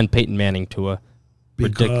go sign Peyton Manning to a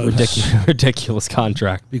ridiculous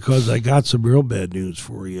contract. Because I got some real bad news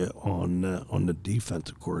for you on the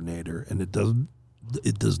defensive coordinator, and it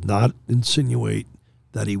does not insinuate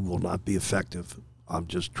that he will not be effective. I'm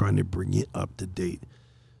just trying to bring you up to date.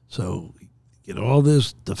 So, get all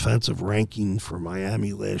this defensive ranking for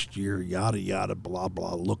Miami last year, yada yada, blah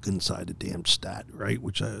blah. Look inside the damn stat, right?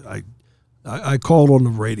 Which I called on the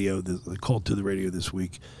radio. I called to the radio this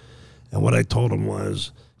week, and what I told him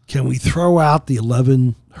was, can we throw out the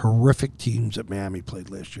 11 horrific teams that Miami played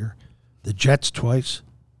last year? The Jets twice,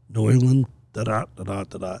 New England, da-da.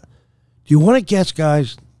 Do you want to guess,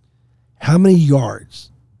 guys, how many yards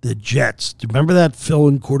the Jets, do you remember that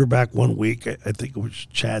fill-in quarterback 1 week? I think it was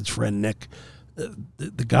Chad's friend Nick.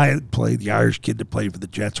 The guy that played, the Irish kid that played for the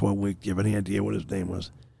Jets 1 week. Do you have any idea what his name was?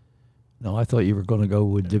 No, I thought you were going to go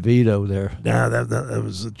with DeVito there. No, that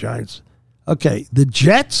was the Giants. Okay, the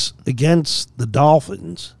Jets against the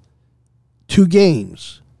Dolphins, 2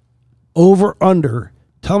 games, over, under.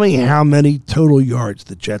 Tell me how many total yards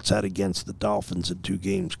the Jets had against the Dolphins in 2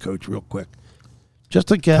 games, Coach, real quick. Just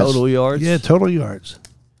a guess. Total yards? Yeah, total yards.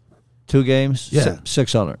 2 games? Yeah.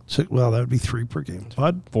 600. Well, that would be 3 per game.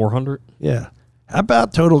 Bud? 400. Yeah. How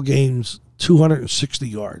about total games, 260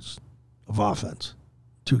 yards of offense,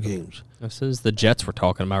 2 games? This is the Jets we're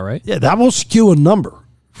talking about, right? Yeah, that will skew a number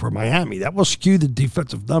for Miami. That will skew the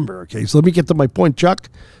defensive number, okay? So let me get to my point, Chuck.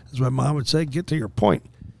 As my mom would say, get to your point.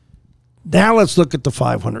 Now let's look at the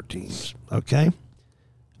 500 teams, okay?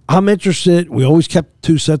 I'm interested. We always kept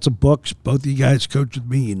 2 sets of books. Both of you guys coached with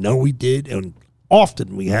me. You know we did. And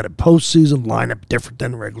often we had a postseason lineup different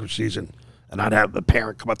than the regular season. And I'd have the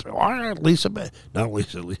parent come up to me, all right, Lisa, not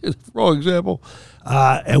Lisa, wrong example.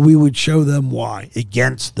 And we would show them why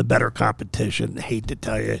against the better competition. I hate to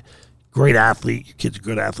tell you, great athlete, your kid's a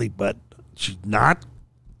good athlete, but she's not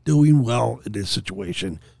doing well in this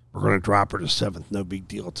situation. We're going to drop her to 7th. No big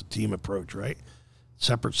deal. It's a team approach, right?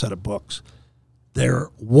 Separate set of books. They're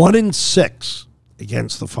 1-6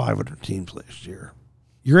 against the 500 teams last year.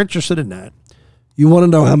 You're interested in that. You want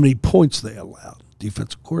to know how many points they allowed.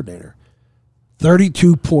 Defensive coordinator.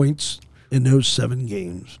 32 points in those 7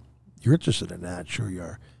 games. You're interested in that, sure you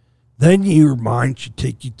are. Then your mind should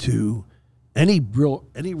take you to any real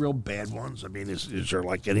bad ones. I mean, is there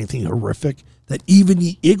like anything horrific that even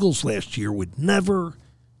the Eagles last year would never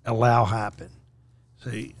allow happen?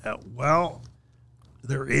 Say, well,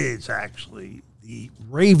 there is actually. The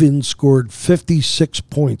Ravens scored 56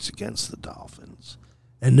 points against the Dolphins,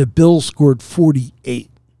 and the Bills scored 48.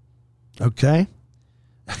 Okay?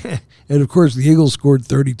 And, of course, the Eagles scored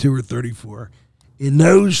 32 or 34. In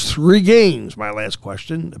those 3 games, my last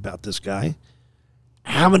question about this guy,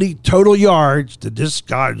 how many total yards did this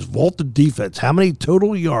guy's vaulted defense? How many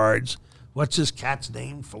total yards? What's this cat's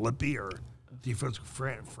name? Filippi or defensive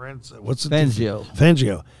France? What's it? Fangio.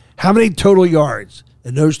 Fangio. How many total yards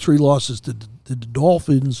in those 3 losses did the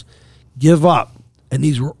Dolphins give up? And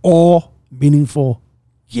these were all meaningful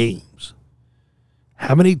games.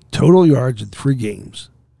 How many total yards in 3 games?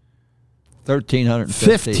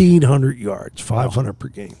 1,350. 1,500 yards, 500 per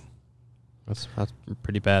game. That's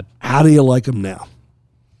pretty bad. How do you like him now?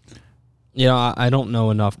 You know, I don't know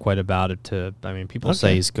enough quite about it to. I mean, people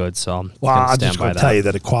say he's good, so I'm I'm stand just by going to that. tell you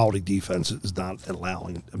that a quality defense is not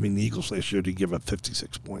allowing. I mean, the Eagles last year did give up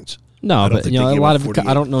 56 points. No, but think you know, they a gave lot up of it, 48.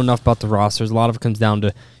 I don't know enough about the rosters. A lot of it comes down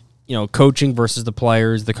to, you know, coaching versus the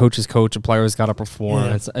players. The coach's coach, the players got to perform.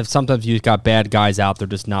 Yeah. If sometimes you've got bad guys out there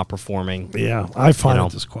just not performing. Yeah, I find You know.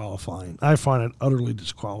 it disqualifying. I find it utterly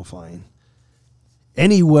disqualifying.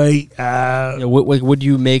 Anyway, You know, would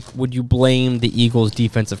you blame the Eagles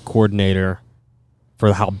defensive coordinator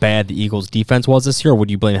for how bad the Eagles defense was this year, or would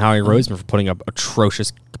you blame Howie Roseman for putting up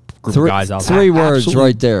atrocious group of guys out there? 3 words Absolutely.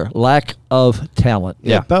 right there. Lack of talent.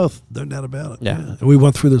 Yeah. both. No doubt about it. Yeah. And we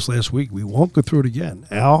went through this last week. We won't go through it again.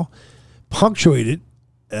 Al punctuated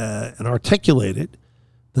and articulated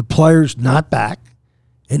the players not back,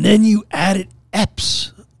 and then you added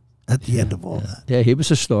Epps at the end of all that, Yeah, he was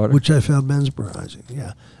a starter. which I found mesmerizing.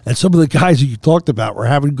 Yeah. And some of the guys that you talked about were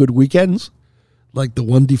having good weekends. Like the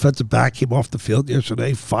one defensive back came off the field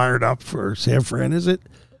yesterday, fired up for San Fran, is it?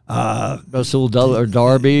 Russell or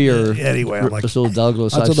Darby or Anyway, I'm like, Russell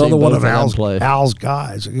Douglas. that's I've seen another one both of them Al's, play. Al's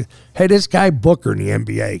guys. Hey, this guy Booker in the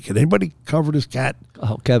NBA, can anybody cover this cat?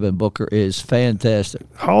 Oh, Kevin Booker is fantastic.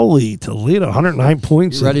 Holy Toledo, 109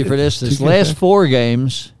 points. You ready for this? His last 4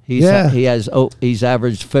 games, he's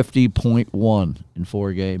averaged 50.1 in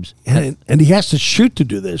 4 games. And he has to shoot to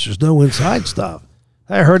do this. There's no inside stuff.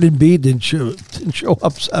 I heard Embiid didn't show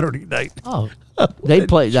up Saturday night. Oh, they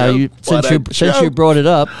played. Now, What a since you joke. brought it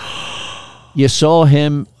up, you saw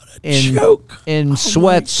him joke. in Oh,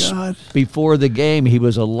 sweats my God. before the game. He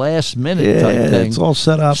was a last minute Yeah, type thing. it's all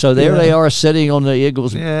set up. So there Yeah. they are sitting on the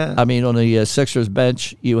Eagles. Yeah. I mean, on the Sixers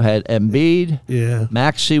bench, you had Embiid, Yeah.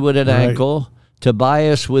 Maxey with an Right. ankle,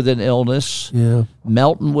 Tobias with an illness, Yeah.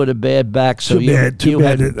 Melton with a bad back. So Too bad. Too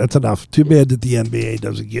bad. had, That's enough. Too bad that the NBA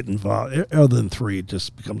doesn't get involved. Other than 3, it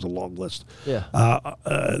just becomes a long list. Yeah.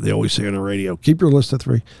 They always say on the radio, keep your list of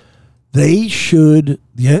 3. They should.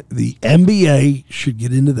 The NBA should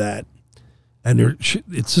get into that, and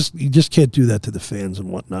it's just you just can't do that to the fans and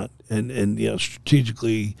whatnot. And you know,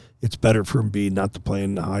 strategically, it's better for Embiid not to play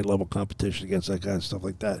in the high level competition against that kind of stuff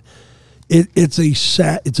like that. It's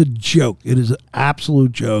a joke. It is an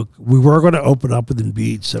absolute joke. We were going to open up with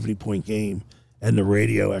Embiid's 70-point game and the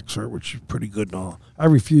radio excerpt, which is pretty good and all. I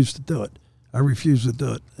refuse to do it.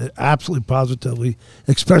 Absolutely, positively,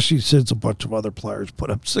 especially since a bunch of other players put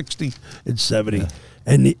up 60 and 70. Yeah.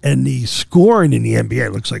 And the scoring in the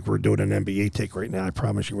NBA looks like we're doing an NBA take right now. I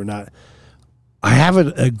promise you we're not. I have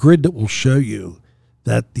a grid that will show you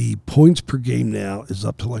that the points per game now is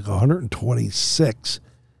up to like 126.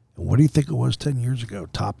 And what do you think it was 10 years ago?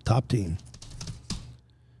 Top team.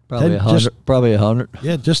 Probably 100. Probably 100.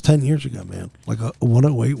 Yeah, just 10 years ago, man. Like a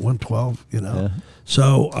 108, 112, you know. Yeah.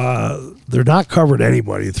 So they're not covering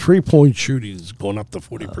anybody. 3-point shooting is going up to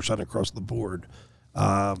 40% across the board.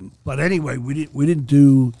 But anyway, we didn't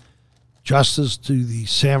do justice to the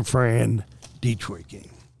San Fran Detroit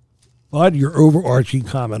game. Bud, your overarching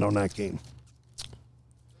comment on that game?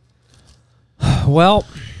 Well,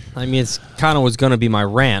 I mean, it's kind of was going to be my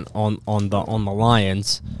rant on the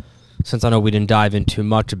Lions, since I know we didn't dive in too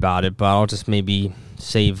much about it, but I'll just maybe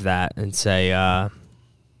save that and say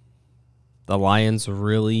the Lions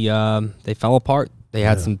really they fell apart. They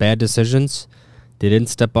had some bad decisions. They didn't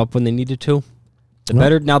step up when they needed to.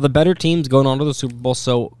 The better team's going on to the Super Bowl.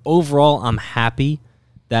 So overall, I'm happy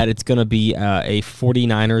that it's going to be a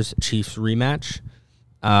 49ers-Chiefs rematch.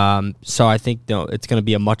 So I think it's going to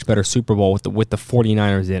be a much better Super Bowl with the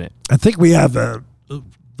 49ers in it. I think we have a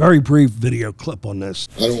very brief video clip on this.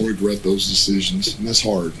 I don't regret those decisions, and that's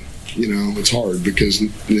hard. You know, it's hard because we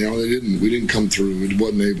didn't come through. It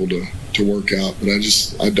wasn't able to work out. But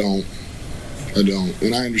I don't,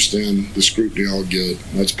 and I understand the scrutiny I'll get.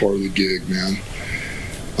 That's part of the gig, man.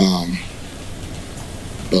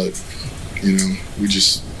 But you know, we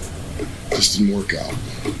just didn't work out.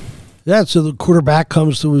 Yeah, so the quarterback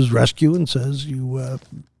comes to his rescue and says, "You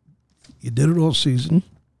did it all season.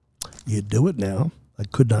 You do it now." I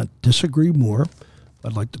could not disagree more.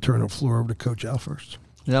 I'd like to turn the floor over to Coach Al first.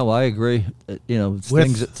 No, I agree. You know,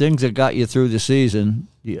 things that got you through the season.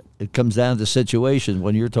 It comes down to situations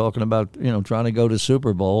when you're talking about trying to go to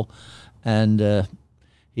Super Bowl, and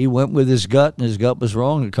he went with his gut, and his gut was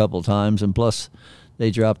wrong a couple times. And plus,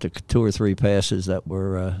 they dropped 2 or 3 passes that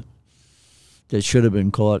were that should have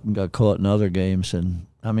been caught and got caught in other games. And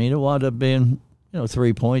I mean, it wound up being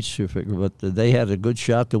 3 points, you figure, but they had a good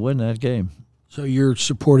shot to win that game. So you're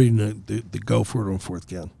supporting the go for it on fourth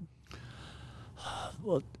down.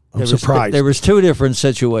 Well, I'm surprised. There was 2 different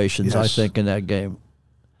situations, I Yes. think, in that game.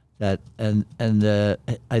 That and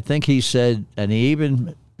I think he said, and he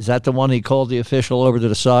even is that the one he called the official over to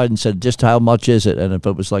the side and said, just how much is it? And if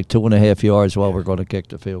it was like 2.5 yards, well, we're going to kick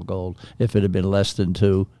the field goal. If it had been less than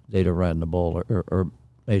 2, they'd have ran the ball or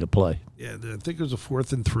made a play. Yeah, I think it was a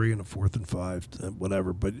 4th and 3 and a 4th and 5,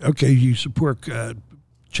 whatever. But okay, you support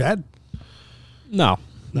Chad? No,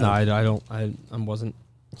 I don't. I wasn't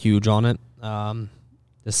huge on it.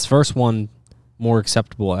 This first one more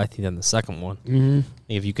acceptable, I think, than the second one. Mm-hmm.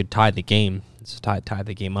 If you could tie the game, just tie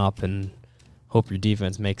the game up and hope your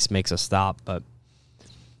defense makes a stop. But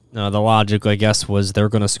the logic, I guess, was they're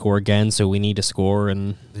going to score again, so we need to score,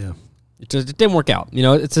 and Yeah. it didn't work out.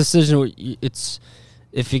 It's a decision. It's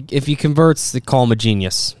if he converts, they call him a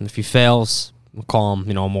genius. If he fails, we'll call him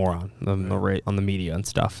a moron on the media and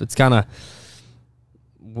stuff. It's kind of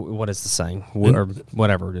what is the saying or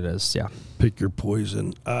whatever it is. Yeah. Pick your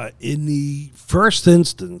poison. In the first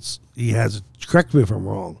instance, he has, correct me if I'm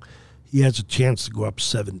wrong, he has a chance to go up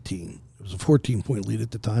 17. It was a 14-point lead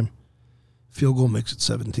at the time. Field goal makes it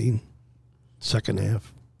 17. Second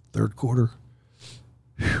half, third quarter.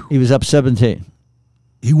 He was up 17.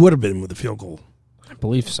 He would have been with a field goal. I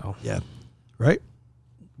believe so. Yeah. Right?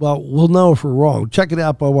 Well, we'll know if we're wrong. Check it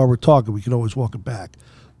out while we're talking. We can always walk it back.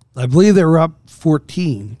 I believe they were up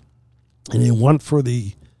 14, and they went for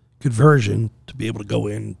the conversion to be able to go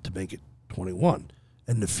in to make it 21.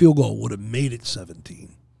 And the field goal would have made it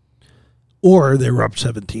 17. Or they were up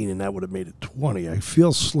 17, and that would have made it 20. I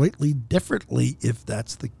feel slightly differently if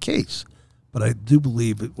that's the case. But I do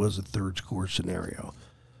believe it was a third score scenario.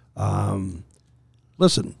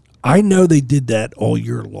 Listen, I know they did that all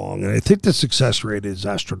year long, and I think the success rate is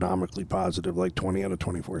astronomically positive, like 20 out of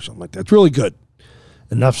 24, something like that. It's really good.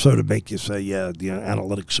 Enough so to make you say, yeah, the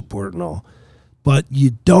analytics support and all. But you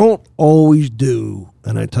don't always do,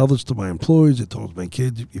 and I tell this to my employees, I told my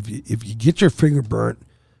kids, if you get your finger burnt,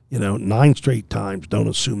 9 straight times, don't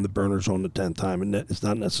assume the burner's on the 10th time, and it's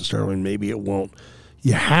not necessarily, and maybe it won't.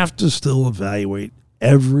 You have to still evaluate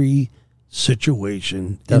every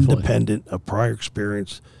situation, Definitely. independent of prior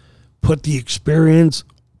experience. Put the experience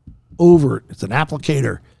over it. It's an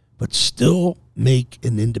applicator, but still make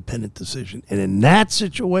an independent decision. And in that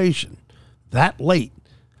situation, that late,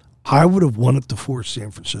 I would have wanted to force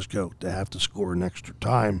San Francisco to have to score an extra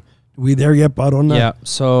time. Are we there yet, Bud, on that? Yeah.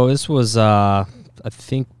 So this was, I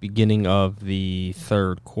think, beginning of the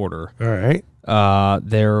third quarter. All right.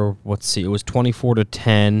 Let's see, it was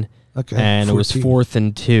 24-10. Okay. And 14. It was 4th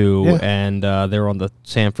and 2, Yeah. and they were on the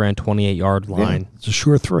San Fran 28-yard line. Yeah, it's a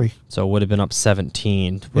sure 3. So it would have been up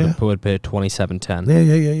 17. Would have been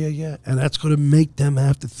 27-10. Yeah. And that's going to make them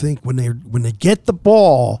have to think when they get the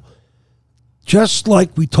ball, just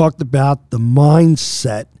like we talked about the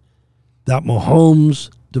mindset that Mahomes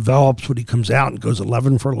develops when he comes out and goes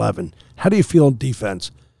 11 for 11. How do you feel in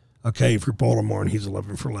defense? Okay, if you're Baltimore and he's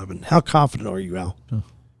 11 for 11, how confident are you, Al?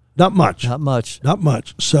 Not much. Not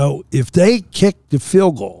much. So if they kick the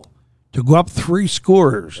field goal to go up 3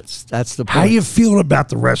 scorers, That's the point. how you feeling about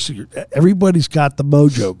the rest of your? Everybody's got the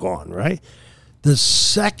mojo gone, right? The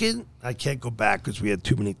second, I can't go back because we had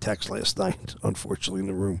too many texts last night, unfortunately, in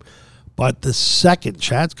the room. But the second,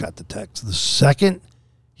 Chad's got the text. The second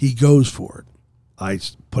he goes for it, I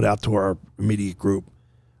put out to our immediate group,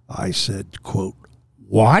 I said, quote,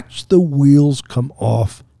 watch the wheels come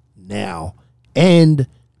off now and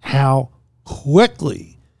how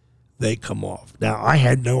quickly they come off. Now, I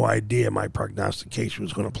had no idea my prognostication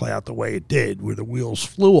was going to play out the way it did, where the wheels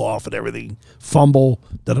flew off and everything, fumble,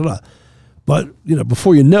 da-da-da. But,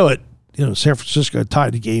 before you know it, San Francisco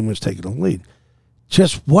tied the game, was taking the lead.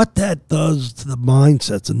 Just what that does to the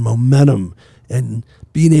mindsets and momentum and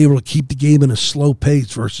being able to keep the game in a slow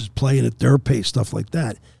pace versus playing at their pace, stuff like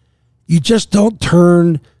that. You just don't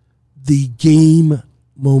turn the game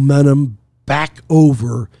momentum back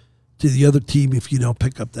over to the other team if you don't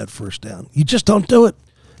pick up that first down. You just don't do it.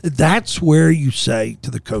 That's where you say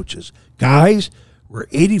to the coaches, guys, we're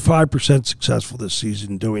 85% successful this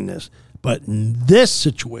season doing this. But in this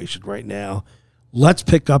situation right now, let's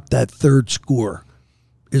pick up that third score,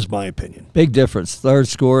 is my opinion. Big difference. Third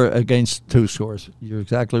score against 2 scores. You're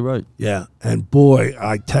exactly right. Yeah, and boy,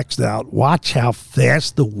 I text out, watch how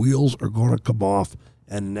fast the wheels are going to come off.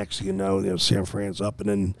 And next thing you know, San Fran's up.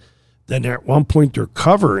 And then at one point they're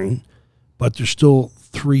covering, but there's still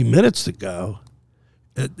 3 minutes to go.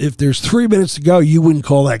 If there's 3 minutes to go, you wouldn't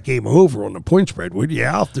call that game over on the point spread, would you?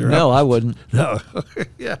 Out there? No, I wouldn't. No.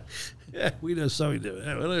 Yeah, we know somebody do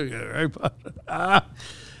it. Right?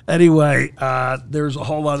 Anyway, there's a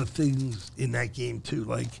whole lot of things in that game too.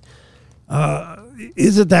 Like,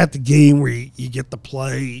 isn't that the game where you get the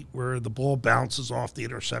play where the ball bounces off the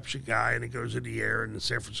interception guy and it goes in the air and the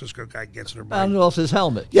San Francisco guy gets it or Bounded off his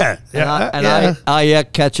helmet. Yeah, And yeah.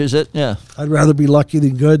 Ayek catches it. Yeah. I'd rather be lucky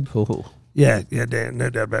than good. Ooh. Yeah, Dan, no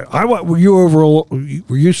doubt about it.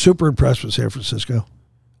 Were you super impressed with San Francisco?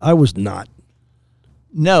 I was not.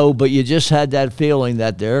 No, but you just had that feeling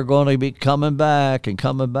that they're going to be coming back, and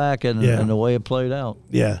the way it played out.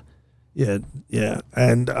 Yeah. And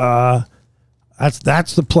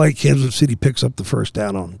that's the play Kansas City picks up the first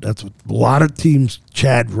down on. That's what a lot of teams,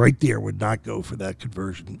 Chad, right there would not go for that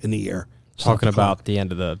conversion in the air. Talking about the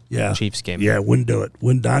end of the Chiefs game. Yeah, wouldn't do it.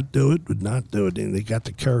 Would not do it. And they got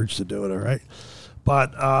the courage to do it, all right?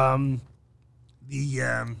 But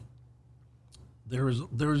there's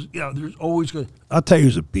always going to – I'll tell you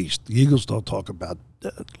who's a beast. The Eagles don't talk about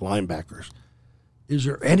linebackers. Is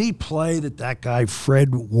there any play that guy,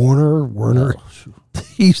 Fred Warner,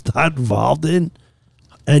 he's not involved in?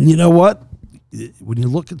 And you know what? When you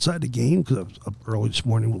look inside the game, because I was up early this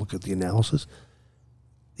morning, we'll look at the analysis,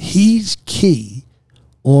 he's key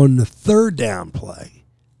on the third down play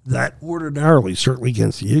that ordinarily, certainly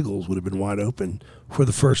against the Eagles, would have been wide open for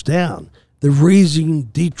the first down. The reason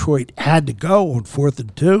Detroit had to go on 4th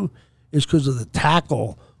and 2 is because of the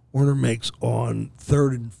tackle Warner makes on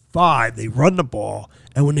 3rd and 5. They run the ball,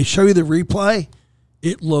 and when they show you the replay,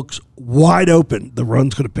 it looks wide open. The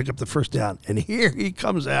run's going to pick up the first down. And here he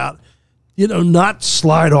comes out, not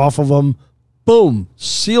slide off of him. Boom,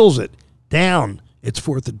 seals it down. It's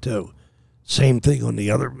 4th and 2. Same thing on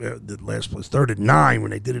the last place, 3rd and 9,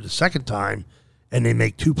 when they did it a second time, and they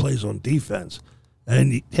make 2 plays on defense.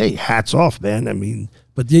 And, hey, hats off, man. I mean,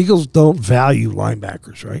 but the Eagles don't value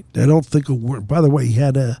linebackers, right? They don't think of – by the way, he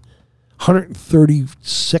had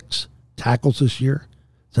 136 tackles this year.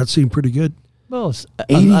 Does that seem pretty good? Well,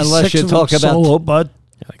 unless you talk about solo, bud.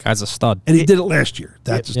 Yeah, that guy's a stud. And he did it last year.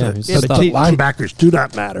 That's a stud. he's a But stud. linebackers do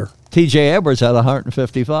not matter. T.J. Edwards had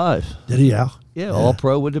 155. Did he, Al? Yeah, all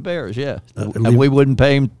pro with the Bears, yeah. And we wouldn't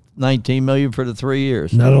pay him $19 million for the 3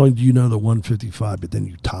 years. Not only do you know the 155, but then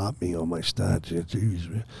you top me on my stats. Jeez,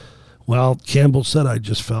 man. Well, Campbell said I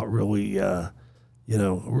just felt really, I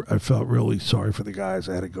felt really sorry for the guys.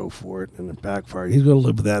 I had to go for it, and it backfired. He's going to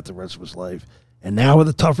live with that the rest of his life. And now with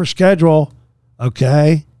a tougher schedule,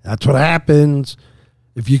 okay, that's what happens.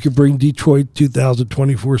 If you could bring Detroit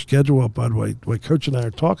 2024 schedule up, by the way, Coach and I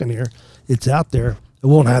are talking here, it's out there. It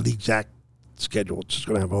won't have the exact schedule. It's just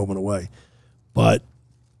going to have home and away. But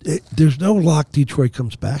there's no lock Detroit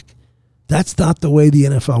comes back. That's not the way the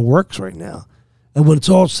NFL works right now. And when it's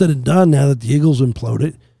all said and done, now that the Eagles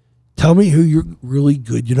imploded, tell me who you're really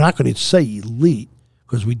good. You're not going to say elite,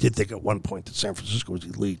 because we did think at one point that San Francisco was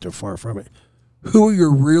elite. They're far from it. Who are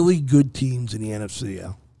your really good teams in the NFC,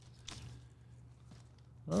 Al?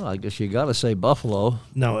 Well, I guess you got to say Buffalo.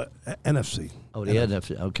 No, NFC. Oh, the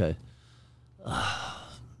NFC. Okay.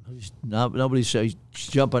 Nobody's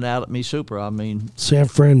jumping out at me super. I mean, San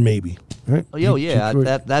Fran, maybe. Right? Oh,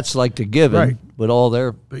 yeah. That's like the given Right. with all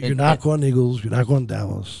their. But you're not going Eagles. You're not going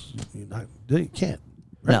Dallas. You can't.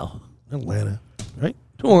 Right? No. Atlanta. Right?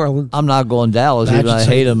 New Orleans. I'm not going Dallas. Even I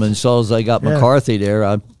hate them, and so as they got McCarthy there.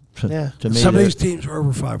 Yeah. To me, some of these teams are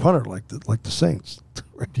over 500, like the Saints.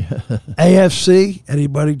 AFC.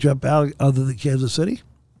 Anybody jump out other than Kansas City?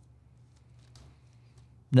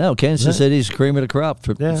 No, Kansas City's cream of the crop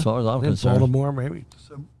as far as I'm concerned. Baltimore, maybe.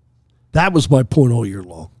 So that was my point all year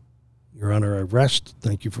long. Your Honor, I rest.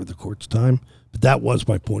 Thank you for the court's time. But that was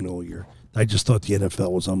my point all year. I just thought the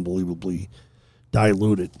NFL was unbelievably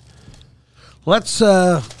diluted. Let's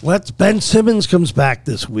Ben Simmons comes back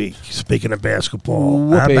this week. Speaking of basketball,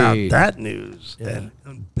 Whoopee. How about that news? Yeah. And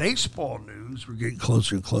in baseball news, we're getting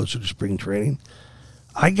closer and closer to spring training.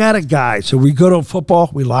 I got a guy. So we go to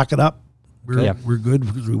football. We lock it up. We're good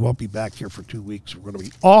because we won't be back here for 2 weeks. We're going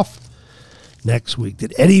to be off next week.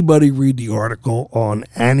 Did anybody read the article on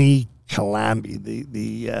Annie Calambi,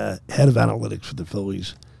 the head of analytics for the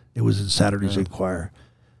Phillies? It was in Saturday's Enquirer.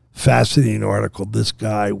 Fascinating article. This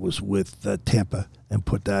guy was with Tampa and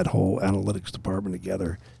put that whole analytics department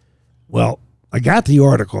together. Well, I got the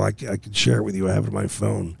article. I can share it with you. I have it on my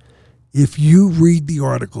phone. If you read the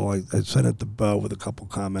article, I sent it to Bo with a couple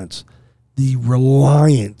comments. The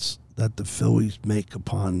reliance that the Phillies make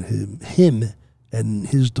upon him and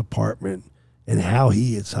his department, and how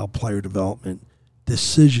he has helped player development,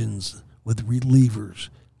 decisions with relievers,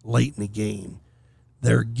 late in the game,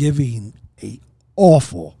 they're giving a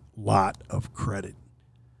awful lot of credit.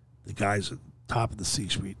 The guys at the top of the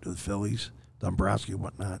C-suite of the Phillies, Dombrowski and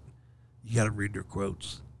whatnot, you got to read their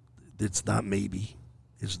quotes. It's not maybe.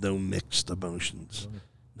 There's no mixed emotions.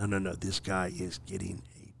 No. This guy is getting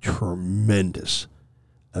a tremendous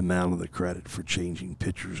amount of the credit for changing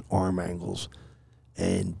pitchers' arm angles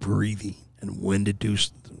and breathing and when to do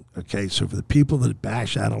something. Okay, so for the people that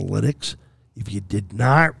bash analytics, if you did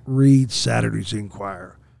not read Saturday's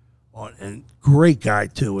Inquirer, and great guy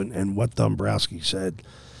too, and what Dombrowski said,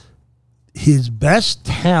 his best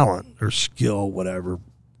talent or skill, whatever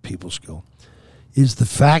people's skill, is the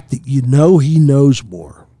fact that he knows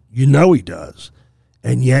more. You know he does.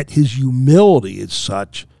 And yet his humility is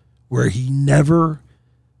such where he never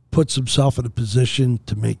puts himself in a position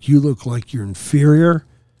to make you look like you're inferior,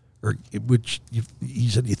 or which he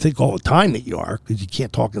said you think all the time that you are because you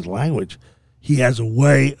can't talk his language. He has a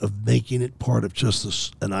way of making it part of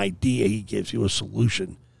just an idea. He gives you a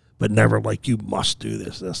solution, but never like you must do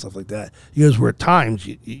this and stuff like that. He goes where at times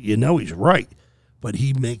you know he's right, but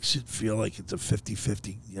he makes it feel like it's a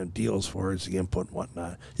 50-50 deal as far as the input and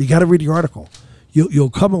whatnot. You got to read the article. You'll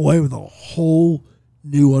come away with a whole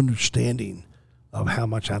new understanding of how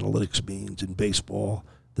much analytics means in baseball.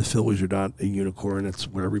 The Phillies are not a unicorn. It's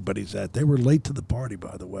where everybody's at. They were late to the party,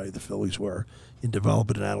 by the way. The Phillies were in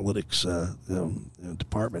development and analytics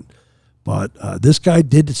department. But this guy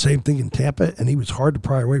did the same thing in Tampa, and he was hard to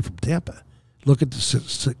pry away from Tampa. Look at the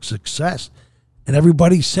success. And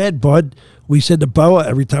everybody said, Bud, we said to Boa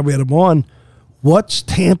every time we had him on, what's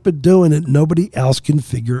Tampa doing that nobody else can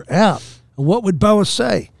figure out? And what would Boa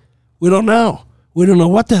say? We don't know. We don't know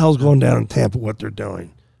what the hell's going down in Tampa, what they're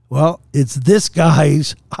doing. Well, it's this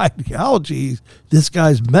guy's ideologies, this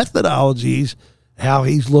guy's methodologies, how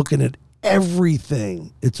he's looking at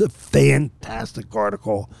everything. It's a fantastic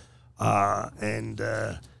article,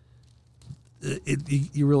 you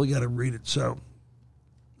really got to read it. So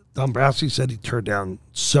Dombrowski said he turned down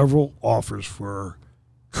several offers for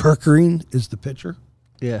Kirkering is the pitcher.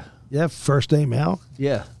 Yeah. Yeah, first name Al.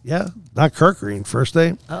 Yeah. Yeah, not Kirkering, first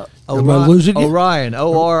name. Am I Orion, losing you? Orion,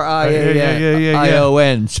 Orion.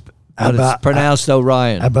 But it's pronounced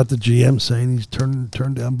Orion. How about the GM saying he's turned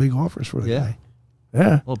down big offers for the guy?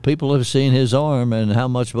 Yeah. Well, people have seen his arm and how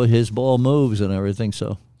much his ball moves and everything.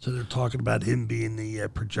 So they're talking about him being the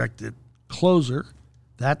projected closer.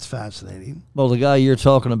 That's fascinating. Well, the guy you're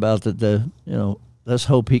talking about let's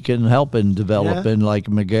hope he can help in developing like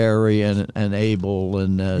McGarry and Abel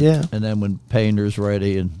and then when Painter's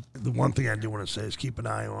ready. And the one thing I do want to say is keep an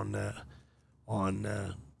eye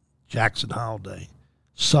on Jackson Holiday,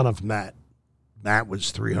 son of Matt. Matt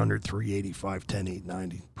was 300, 385, 10,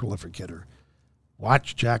 890, prolific hitter.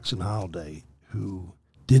 Watch Jackson Holiday, who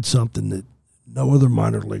did something that no other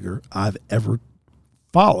minor leaguer I've ever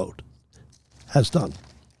followed has done.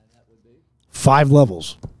 5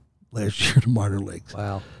 levels last year to minor leagues.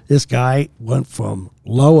 Wow. This guy went from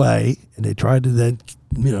low A, and they tried to then,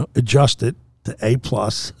 adjust it to A+.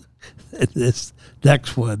 And this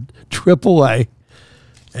next one, triple A.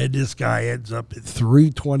 And this guy ends up at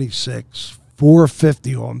 326,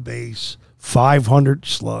 450 on base, 500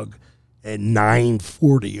 slug, and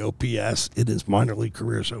 940 OPS in his minor league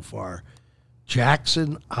career so far.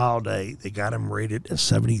 Jackson Holiday, they got him rated a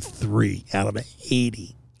 73 out of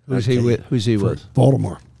 80. Who's he with?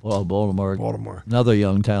 Baltimore. Well, Baltimore. Another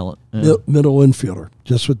young talent. Yeah. Middle infielder,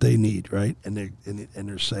 just what they need, right? And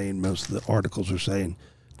they're saying, most of the articles are saying,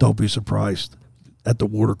 don't be surprised at the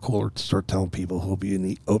water cooler to start telling people he'll be in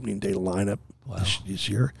the opening day lineup this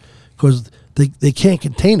year, because they can't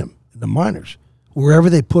contain him in the minors. Wherever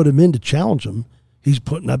they put him in to challenge him, he's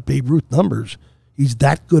putting up Babe Ruth numbers. He's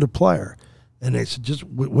that good a player. And they said, just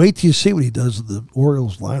wait till you see what he does with the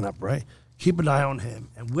Orioles lineup, right? Keep an eye on him.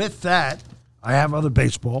 And with that, I have other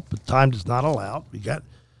baseball, but time does not allow. We got,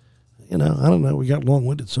 I don't know, we got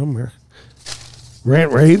long-winded somewhere.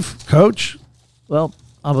 Rant rave, Coach? Well,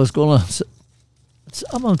 I'm going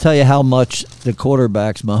to tell you how much the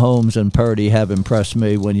quarterbacks, Mahomes and Purdy, have impressed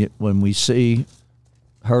me when we see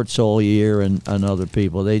Hurts all year and other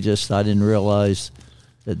people. I didn't realize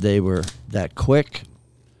that they were that quick.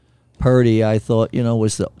 Purdy, I thought,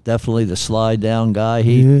 was definitely the slide down guy.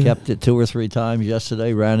 He kept it 2 or 3 times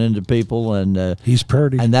yesterday, ran into people, and he's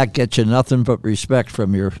Purdy, and that gets you nothing but respect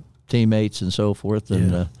from your teammates and so forth,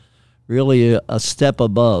 and really a step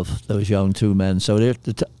above those young 2 men. So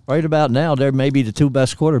right about now, they're maybe the 2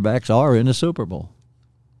 best quarterbacks are in the Super Bowl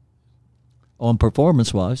on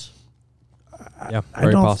performance-wise. Yeah,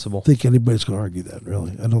 very possible. I don't think anybody's going to argue that,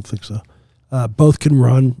 really. I don't think so. Both can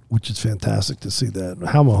run, which is fantastic to see that.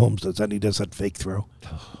 How Mahomes does that, he does that fake throw.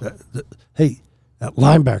 Hey,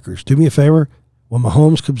 linebackers, do me a favor. When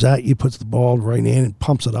Mahomes comes at you, puts the ball right in and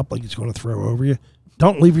pumps it up like he's going to throw over you,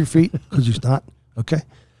 don't leave your feet because he's not, okay?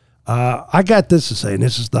 I got this to say, and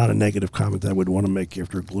this is not a negative comment that I would want to make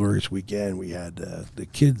after a glorious weekend. We had the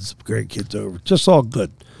kids, great kids over, just all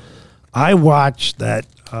good. I watched that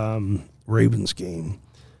Ravens game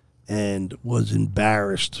and was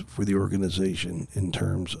embarrassed for the organization in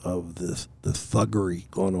terms of the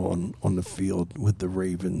thuggery going on the field with the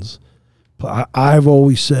Ravens. I've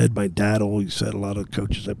always said, my dad always said, a lot of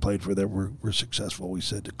coaches I played for that were successful always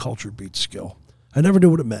said, the culture beats skill. I never knew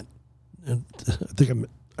what it meant. And I think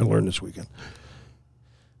I learned this weekend.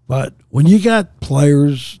 But when you got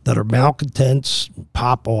players that are malcontents,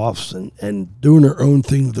 pop-offs, and doing their own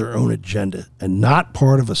thing with their own agenda and not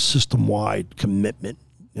part of a system-wide commitment,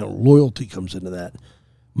 loyalty comes into that.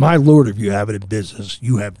 My Lord, if you have it in business,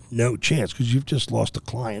 you have no chance because you've just lost a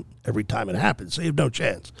client every time it happens. So you have no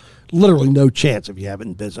chance. Literally no chance if you have it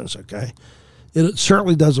in business, okay? It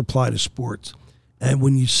certainly does apply to sports. And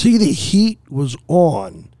when you see the heat was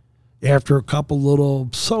on after a couple little,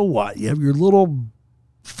 so what? You have your little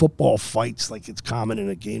football fights like it's common in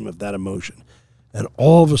a game of that emotion. And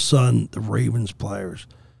all of a sudden, the Ravens players,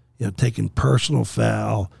 taking personal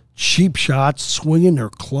foul, cheap shots, swinging their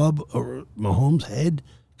club over Mahomes' head.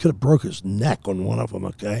 Could have broke his neck on one of them,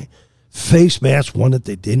 okay? Face mask, one that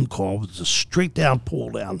they didn't call, was a straight down, pull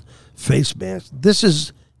down face mask. This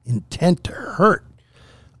is intent to hurt.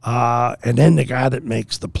 And then the guy that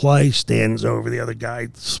makes the play stands over the other guy,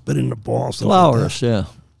 spitting the ball. Flowers, yeah.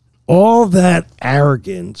 All that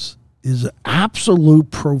arrogance is an absolute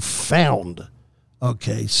profound,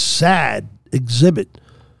 sad exhibit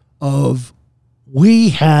of we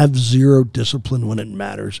have zero discipline when it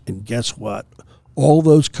matters. And guess what? All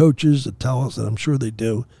those coaches that tell us, and I'm sure they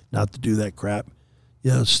do, not to do that crap,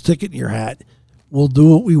 stick it in your hat. We'll do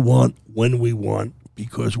what we want when we want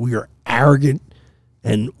because we are arrogant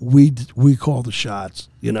and we call the shots,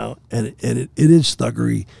 and it is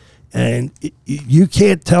thuggery. And you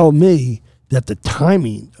can't tell me that the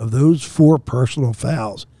timing of those 4 personal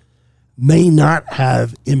fouls may not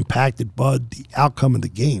have impacted Bud the outcome of the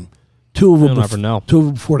game. 2 of them, never know. 2 of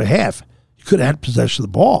them before the half. You could have had possession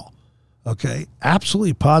of the ball. Okay,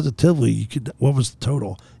 absolutely, positively. You could. What was the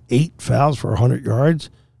total? 8 fouls for 100 yards.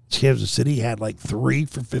 Kansas City had like 3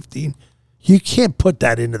 for 15. You can't put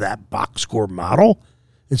that into that box score model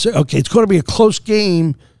and say, okay, it's going to be a close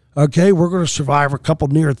game. Okay, we're going to survive a couple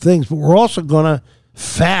near things, but we're also going to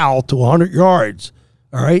foul to 100 yards.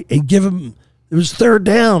 All right, and give them. It was 3rd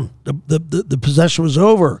down. The possession was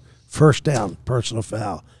over. 1st down, personal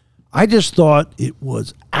foul. I just thought it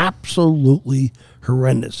was absolutely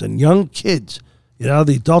horrendous. And young kids,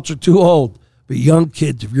 the adults are too old, but young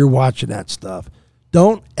kids, if you're watching that stuff,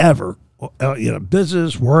 don't ever,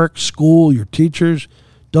 business, work, school, your teachers,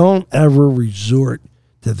 don't ever resort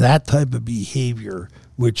to that type of behavior,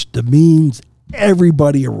 which demeans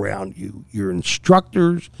everybody around you, your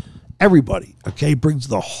instructors, everybody, okay, brings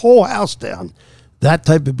the whole house down. That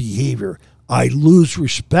type of behavior, I lose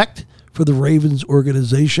respect for the Ravens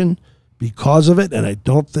organization because of it, and I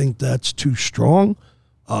don't think that's too strong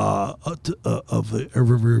of a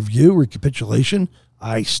review, recapitulation.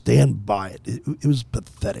 I stand by it. It was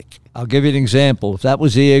pathetic. I'll give you an example. If that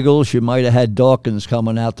was the Eagles, you might have had Dawkins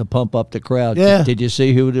coming out to pump up the crowd. Yeah. Did you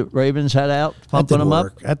see who the Ravens had out pumping them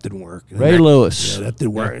up? That didn't work. Ray Lewis. Yeah, that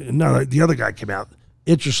didn't work. No, the other guy came out.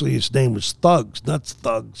 Interestingly, his name was Thugs, not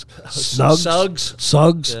Thugs.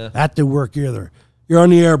 Suggs. Yeah. That didn't work either. You're on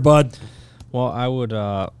the air, bud. Well, I would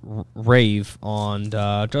rave on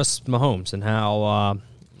just Mahomes and how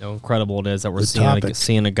incredible it is that we're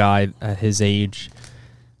seeing a guy at his age,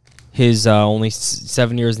 his only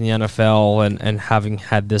 7 years in the NFL, and having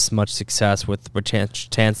had this much success with a chance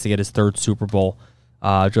to get his 3rd Super Bowl.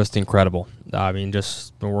 Just incredible. I mean,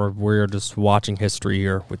 we're just watching history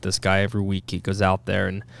here with this guy every week. He goes out there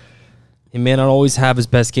and he may not always have his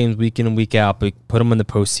best games week in and week out, but put him in the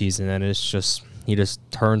postseason and he just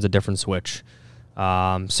turns a different switch.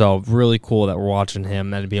 So really cool that we're watching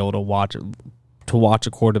him and to be able to watch a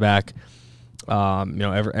quarterback,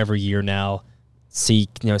 every year now, see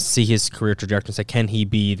his career trajectory. Say, can he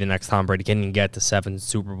be the next Tom Brady? Can he get to 7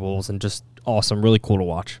 Super Bowls? And just awesome, really cool to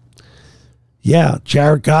watch. Yeah,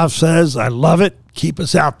 Jared Goff says, I love it. Keep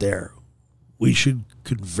us out there. We should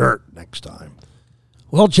convert next time.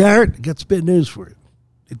 Well, Jared, I got some bad news for you.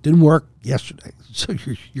 It didn't work yesterday, so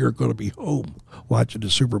you're going to be home watching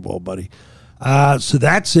the Super Bowl, buddy. So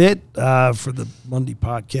that's it for the Monday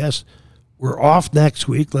podcast. We're off next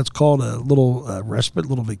week. Let's call it a little respite,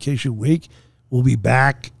 little vacation week. We'll be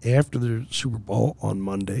back after the Super Bowl on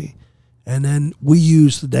Monday. And then we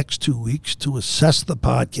use the next 2 weeks to assess the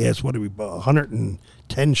podcast. What do we,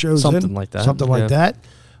 110 shows in? Something like that. Something like that.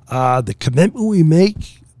 The commitment we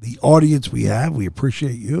make, the audience we have, we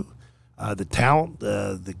appreciate you. The talent,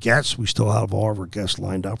 the guests, we still have all of our guests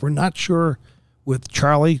lined up. We're not sure with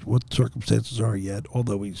Charlie what the circumstances are yet,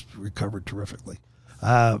 although he's recovered terrifically.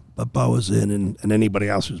 But Bo is in, and anybody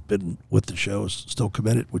else who's been with the show is still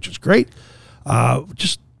committed, which is great.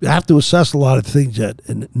 Just have to assess a lot of things yet.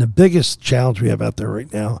 And the biggest challenge we have out there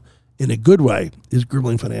right now, in a good way, is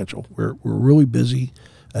Gribling Financial. We're really busy.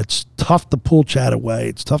 It's tough to pull chat away.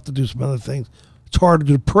 It's tough to do some other things. It's hard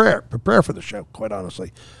to prepare for the show, quite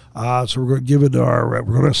honestly. So we're going to give it we're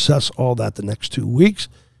going to assess all that the next 2 weeks,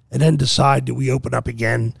 and then decide, do we open up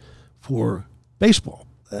again for baseball?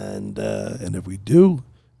 And if we do,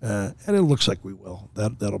 and it looks like we will,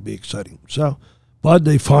 that'll be exciting. So, Bud,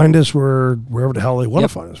 they find us wherever the hell they want to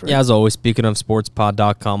find us, right? Yeah, as always, speaking of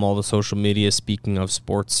sportspod.com, all the social media, speaking of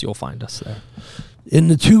sports, you'll find us there. In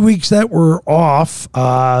the 2 weeks that we're off,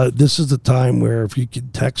 this is the time where if you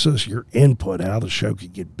can text us your input, how the show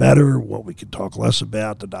could get better, what we could talk less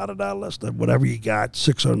about, whatever you got,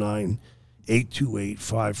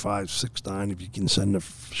 609-828-5569. If you can send the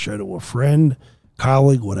show to a friend,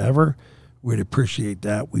 colleague, whatever, we'd appreciate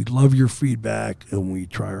that. We love your feedback, and we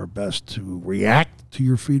try our best to react to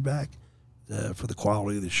your feedback for the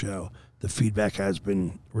quality of the show. The feedback has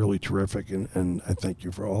been really terrific, and I thank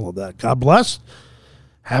you for all of that. God bless.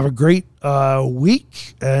 Have a great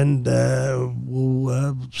week, and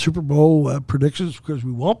we'll Super Bowl predictions, because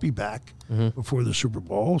we won't be back before the Super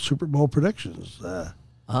Bowl. Super Bowl predictions.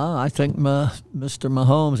 I think Mr.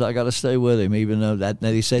 Mahomes, I got to stay with him, even though that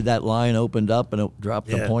he said that line opened up and it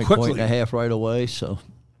dropped a point and a half right away. So,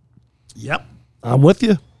 yep, I'm with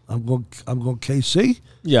you. I'm going KC.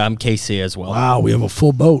 Yeah, I'm KC as well. Wow, we have a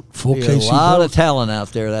full boat, KC. A lot boat. of talent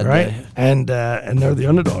out there that right? day. And they're the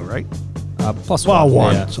underdog, right? Plus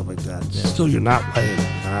one, yeah. something like that. Yeah. Still, you're not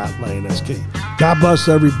laying SK. God bless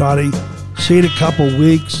everybody. See you in a couple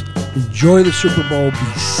weeks. Enjoy the Super Bowl. Be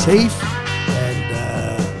safe. And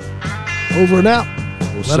over and out.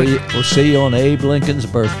 We'll see you on Abe Lincoln's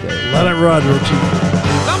birthday. Let it run, Richie.